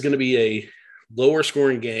think this is going to be a lower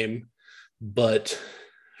scoring game, but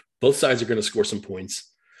both sides are going to score some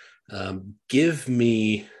points. I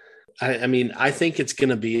think it's going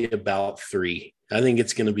to be about 3. I think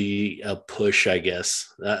it's going to be a push, I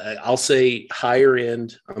guess. I'll say higher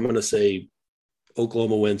end. I'm going to say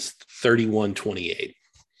Oklahoma wins 31-28.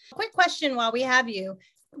 Quick question while we have you.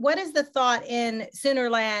 What is the thought in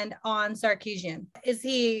Soonerland on Sarkisian? Is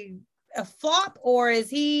he a flop, or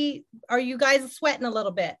are you guys sweating a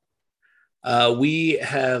little bit? We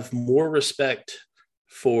have more respect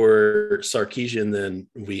for Sarkisian than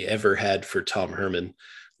we ever had for Tom Herman.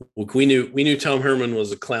 We knew Tom Herman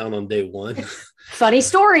was a clown on day one. Funny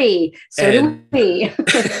story. So And- do we.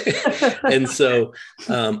 And so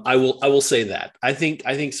I will say that I think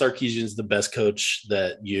Sarkisian is the best coach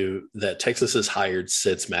that Texas has hired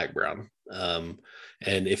since Mac Brown.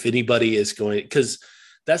 And if anybody is going, because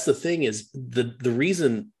that's the thing, is the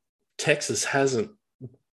reason Texas hasn't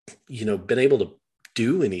been able to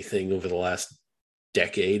do anything over the last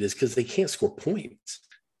decade is because they can't score points.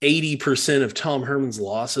 80% of Tom Herman's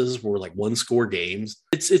losses were like 1-score games.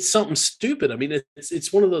 It's something stupid. I mean,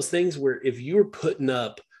 it's one of those things where if you were putting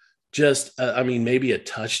up just, maybe a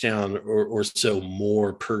touchdown or so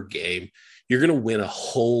more per game, you're going to win a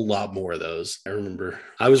whole lot more of those. I remember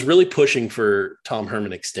I was really pushing for Tom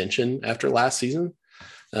Herman extension after last season.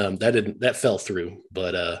 That fell through,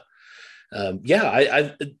 but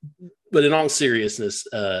but in all seriousness,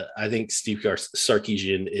 I think Steve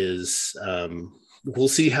Sarkisian is, we'll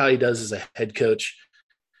see how he does as a head coach.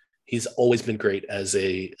 He's always been great as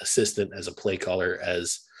a assistant, as a play caller,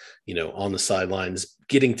 as, on the sidelines,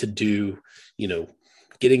 getting to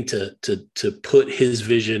put his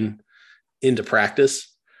vision into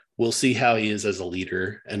practice. We'll see how he is as a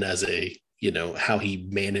leader and as how he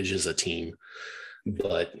manages a team.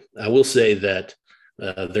 But I will say that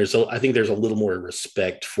I think there's a little more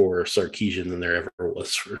respect for Sarkisian than there ever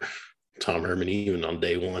was for Tom Herman, even on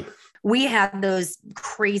day one. We had those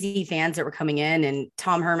crazy fans that were coming in, and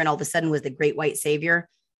Tom Herman all of a sudden was the great white savior.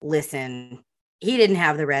 Listen, he didn't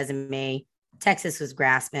have the resume. Texas was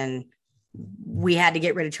grasping. We had to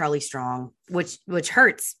get rid of Charlie Strong, which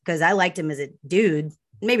hurts because I liked him as a dude,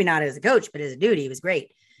 maybe not as a coach, but as a dude, he was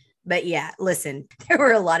great. But yeah, listen, there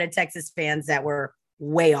were a lot of Texas fans that were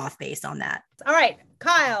way off base on that. All right,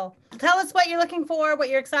 Kyle, tell us what you're looking for, what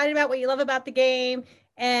you're excited about, what you love about the game,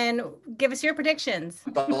 and give us your predictions.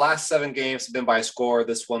 The last 7 games have been by a score.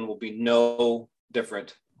 This one will be no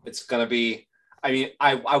different. It's going to be,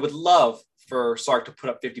 I would love for Sark to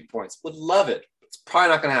put up 50 points. Would love it. It's probably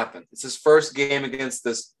not going to happen. It's his first game against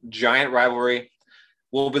this giant rivalry.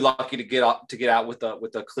 We'll be lucky to get out with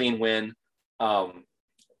a clean win,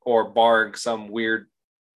 or barring some weird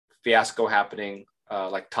fiasco happening,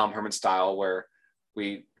 like Tom Herman style, where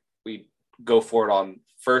we go for it on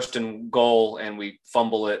 1st and goal and we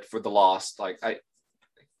fumble it for the loss.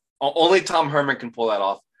 Only Tom Herman can pull that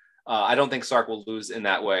off. I don't think Sark will lose in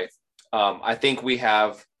that way. I think we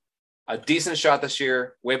have a decent shot this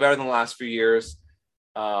year, way better than the last few years.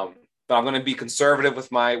 But I'm going to be conservative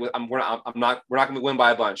with we're not going to win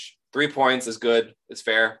by a bunch. 3 points is good. It's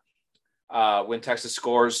fair. When Texas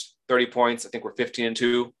scores 30 points, I think we're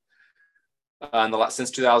 15-2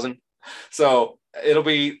 since 2000. So it'll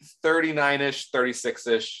be 39-ish,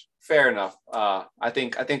 36-ish. Fair enough. I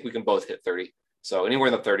think we can both hit 30. So anywhere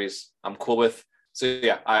in the 30s, I'm cool with. So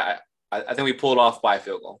yeah, I think we pulled off by a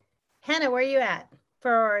field goal. Hannah, where are you at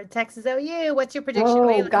for Texas OU? What's your prediction?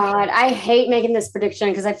 Oh God, I hate making this prediction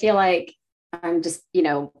because I feel like I'm just,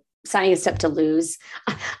 signing us up to lose.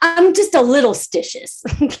 I'm just a little stitious,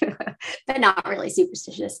 but not really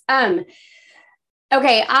superstitious.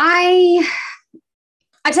 Okay, I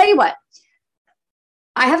tell you what,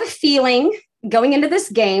 I have a feeling going into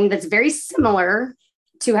this game that's very similar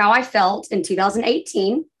to how I felt in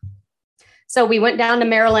 2018. So we went down to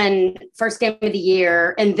Maryland, first game of the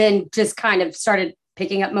year, and then just kind of started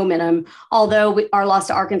picking up momentum. Although our loss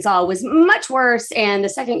to Arkansas was much worse, and the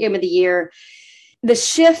second game of the year, the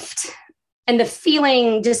shift and the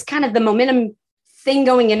feeling, just kind of the momentum thing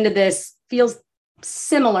going into this feels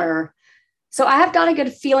similar. So I have got a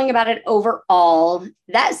good feeling about it overall.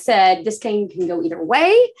 That said, this game can go either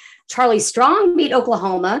way. Charlie Strong beat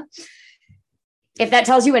Oklahoma, if that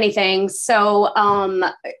tells you anything. So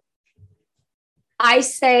I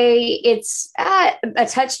say it's a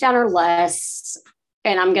touchdown or less.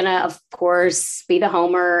 And I'm going to, of course, be the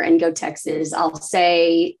homer and go Texas. I'll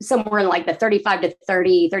say somewhere in like the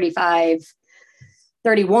 35-30, 35-31,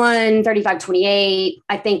 35-28.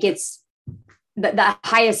 I think it's the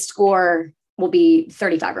highest score will be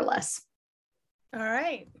 35 or less. All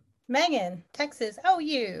right. Megan, Texas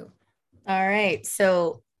OU. All right.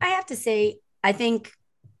 So I have to say, I think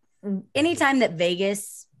anytime that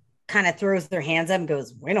Vegas kind of throws their hands up and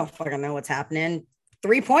goes, we don't fucking know what's happening.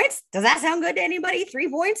 3 points? Does that sound good to anybody? 3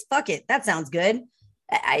 points? Fuck it. That sounds good.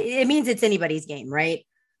 It means it's anybody's game, right?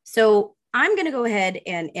 So I'm going to go ahead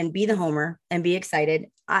and be the homer and be excited.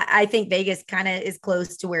 I think Vegas kind of is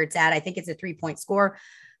close to where it's at. I think it's a 3-point score.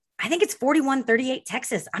 I think it's 41-38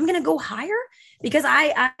 Texas. I'm going to go higher because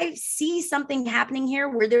I see something happening here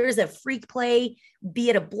where there's a freak play, be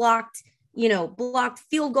it a blocked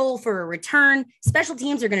field goal for a return. Special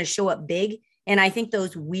teams are going to show up big. And I think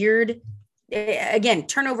those weird, again,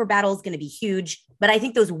 turnover battle is going to be huge, but I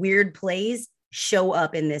think those weird plays show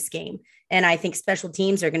up in this game. And I think special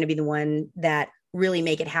teams are going to be the one that really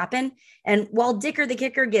make it happen. And while Dicker the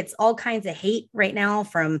kicker gets all kinds of hate right now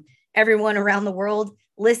from everyone around the world,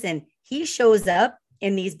 listen, he shows up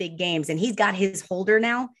in these big games and he's got his holder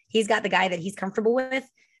now. He's got the guy that he's comfortable with.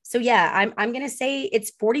 So yeah, I'm going to say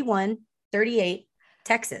it's 41-38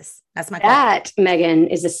 Texas. That's my call. That, Megan,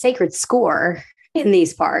 is a sacred score in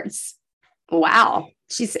these parts. Wow.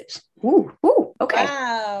 She said, ooh, okay.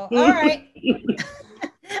 Wow. All right.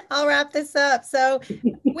 I'll wrap this up. So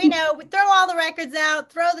we know, we throw all the records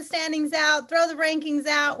out, throw the standings out, throw the rankings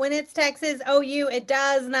out. When it's Texas, OU, it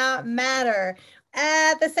does not matter.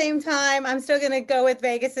 At the same time, I'm still going to go with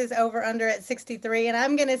Vegas's over under at 63, and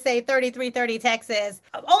I'm going to say 33-30 Texas,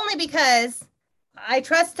 only because I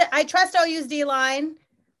trust OU's D-line.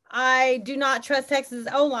 I do not trust Texas'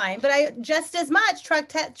 O-line, but I just as much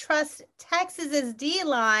trust Texas's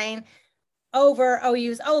D-line over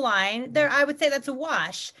OU's O-line. There, I would say that's a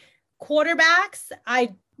wash. Quarterbacks,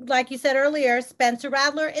 like you said earlier, Spencer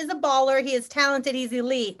Rattler is a baller. He is talented. He's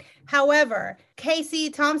elite. However, Casey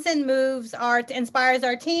Thompson inspires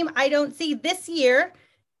our team. I don't see this year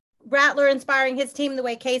Rattler inspiring his team the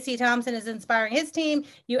way Casey Thompson is inspiring his team.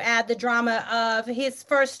 You add the drama of his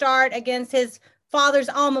first start against his father's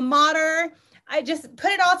alma mater. I just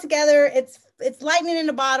put it all together. It's lightning in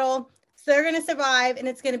a bottle. So they're going to survive, and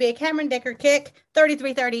it's going to be a Cameron Dicker kick.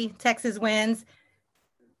 33-30, Texas wins.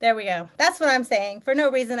 There we go. That's what I'm saying for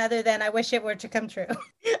no reason other than I wish it were to come true.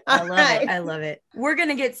 I love it. I love it. We're going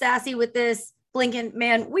to get sassy with this. Blinken,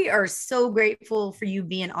 man, we are so grateful for you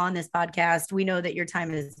being on this podcast. We know that your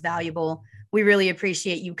time is valuable. We really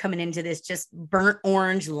appreciate you coming into this just burnt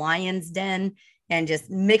orange lion's den and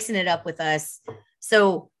just mixing it up with us.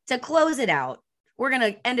 So to close it out, we're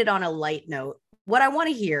going to end it on a light note. What I want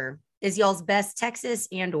to hear is y'all's best Texas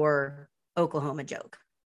and or Oklahoma joke.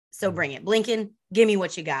 So bring it. Blinken, give me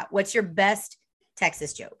what you got. What's your best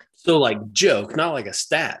Texas joke? So like joke, not like a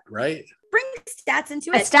stat, right? Bring stats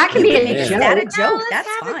into A it. stat can be a Yeah. joke. Stat a No, joke. let's That's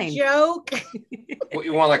have a fine. joke. What,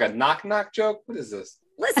 you want like a knock joke? What is this?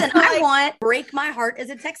 Listen, I want break my heart as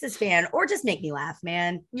a Texas fan or just make me laugh,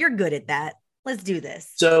 man. You're good at that. Let's do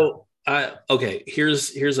this. So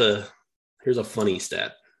here's a funny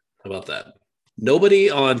stat. How about that? Nobody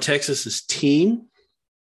on Texas's team,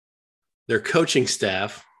 their coaching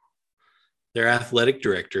staff, their athletic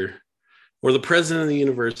director, or the president of the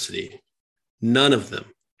university, none of them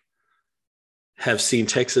have seen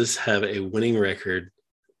Texas have a winning record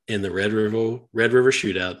in the Red River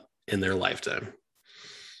Shootout in their lifetime.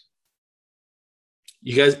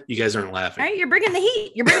 You guys aren't laughing. All right, you're bringing the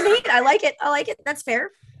heat. I like it. That's fair.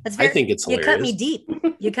 That's fair. I think it's You cut me hilarious.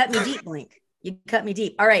 deep. Blink. You cut me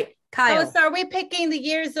deep. All right, Kyle. Oh, so are we picking the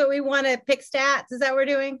years that we want to pick stats? Is that what we're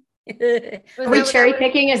doing? Are we cherry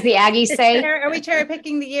picking, as the Aggies say? Are we cherry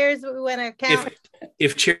picking the years that we want to count?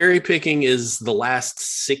 If cherry picking is the last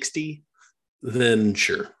 60, then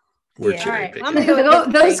sure, we're Yeah. cherry All right, picking. I'm gonna go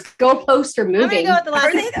with Those goalposts are I'm gonna moving. go with the last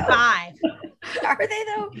Are they though? 5. Are they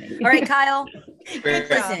though? All right, Kyle. Good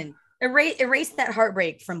job. Listen, erase that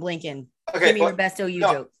heartbreak from Blinken. Okay, Give me well, your best OU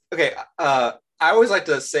no. joke. Okay. I always like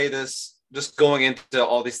to say this, just going into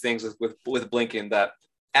all these things with Blinken, that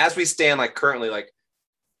as we stand like currently, like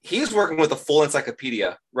he's working with a full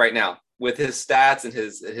encyclopedia right now with his stats and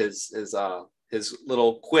his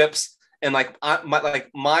little quips, and like I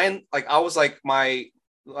was like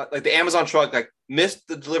the Amazon truck like missed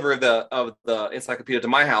the delivery of the encyclopedia to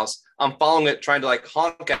my house. I'm following it, trying to like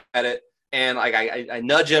honk at it, and like I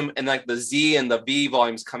nudge him, and like the Z and the V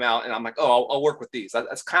volumes come out, and I'm like, oh, I'll work with these.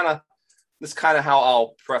 That's kind of how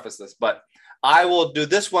I'll preface this, but I will do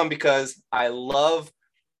this one because I love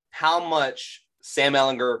how much Sam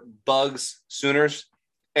Ehlinger bugs Sooners,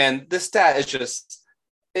 and this stat is just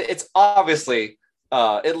it's obviously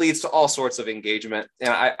it leads to all sorts of engagement,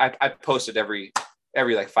 and I post it every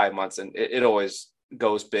like 5 months, and it always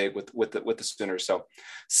goes big with the Sooners. So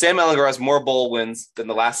Sam Ehlinger has more bowl wins than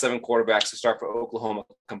the last 7 quarterbacks to start for Oklahoma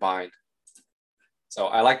combined. So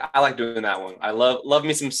I like doing that one. I love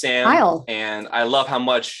me some Sam, Kyle. and I love how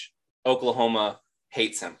much Oklahoma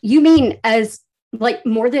hates him. You mean as like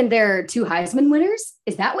more than their 2 Heisman winners?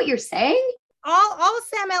 Is that what you're saying? All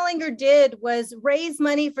Sam Ehlinger did was raise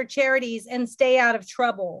money for charities and stay out of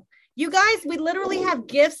trouble. You guys, we literally have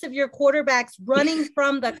gifts of your quarterbacks running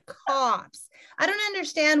from the cops. I don't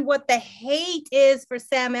understand what the hate is for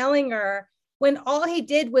Sam Ehlinger when all he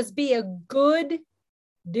did was be a good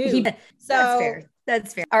dude.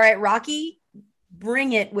 That's fair. All right, Rocky,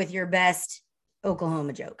 bring it with your best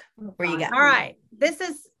Oklahoma joke. Where you got? All right.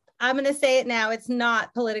 I'm going to say it now. It's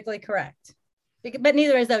not politically correct, but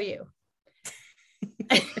neither is OU.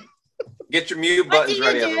 Get your mute What do buttons you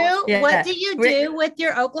ready, do? everyone. Yeah. What do you do with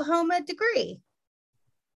your Oklahoma degree?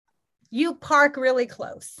 You park really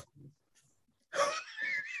close.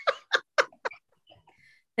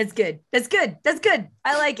 That's good. That's good. That's good.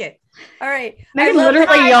 I like it. All right. Megan, I love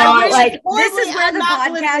literally, that. y'all, I wish like, this is horribly, where I'm the not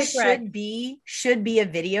politically podcast correct. should be a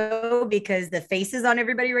video because the faces on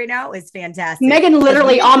everybody right now is fantastic. Megan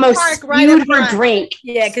literally you almost park right spewed up her front. drink.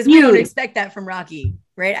 Yeah, because we don't Spewed. expect that from Rocky,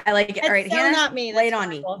 right? I like it. It's All right, so Hannah, not me. lay it That's on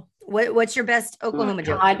me. horrible. What's your best Oklahoma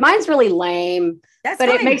joke? God, mine's really lame, That's but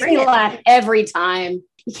it fine, makes bring me it. laugh every time.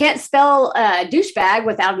 You can't spell douchebag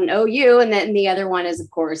without an OU. And then the other one is, of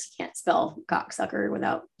course, you can't spell cocksucker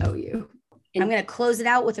without OU. I'm going to close it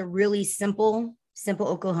out with a really simple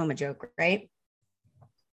Oklahoma joke, right?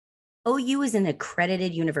 OU is an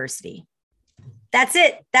accredited university. That's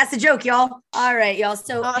it. That's the joke, y'all. All right, y'all.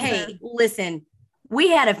 So, Awesome. hey, listen, we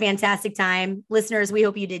had a fantastic time. Listeners, we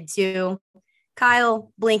hope you did too.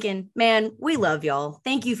 Kyle, Blinken, man, we love y'all.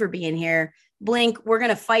 Thank you for being here. Blink, we're going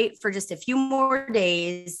to fight for just a few more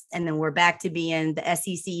days, and then we're back to being the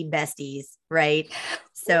SEC besties, right?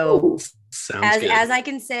 So, Sounds good. as I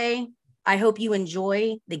can say, I hope you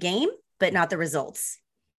enjoy the game, but not the results.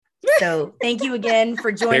 So thank you again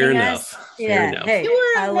for joining Fair us. enough. Yeah. Fair enough. Hey, You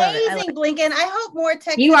were I love it. I amazing, Blinken. I hope more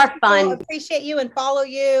Texas You are people fun. appreciate you and follow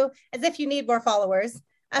you as if you need more followers.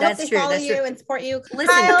 I That's hope they true, follow that's you true. and support you. Listen.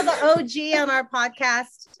 Kyle, the OG on our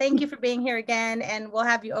podcast. Thank you for being here again, and we'll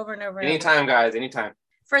have you over and over. and over. Anytime, guys. Anytime.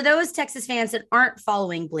 For those Texas fans that aren't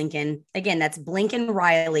following Blinken, again, that's Blinken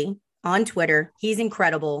Riley on Twitter. He's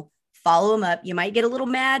incredible. Follow him up. You might get a little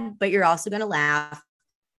mad, but you're also going to laugh.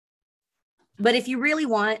 But if you really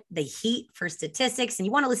want the heat for statistics and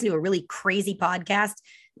you want to listen to a really crazy podcast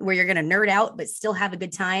where you're going to nerd out but still have a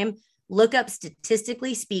good time, look up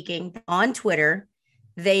Statistically Speaking on Twitter.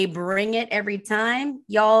 They bring it every time.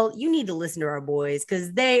 Y'all, you need to listen to our boys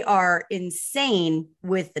because they are insane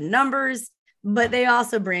with the numbers, but they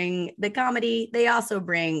also bring the comedy. They also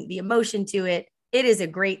bring the emotion to it. It is a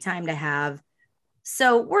great time to have.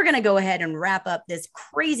 So we're going to go ahead and wrap up this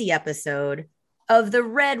crazy episode of the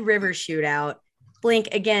Red River Shootout. Blink,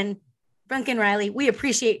 again, Blinken Riley, we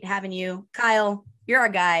appreciate having you. Kyle, you're our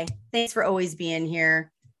guy. Thanks for always being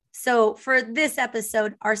here. So for this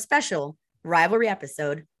episode, our special rivalry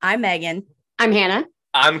episode, I'm Megan. I'm Hannah.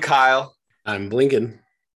 I'm Kyle. I'm Blinken.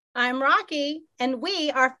 I'm Rocky, and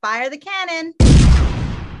we are Fire the Cannon.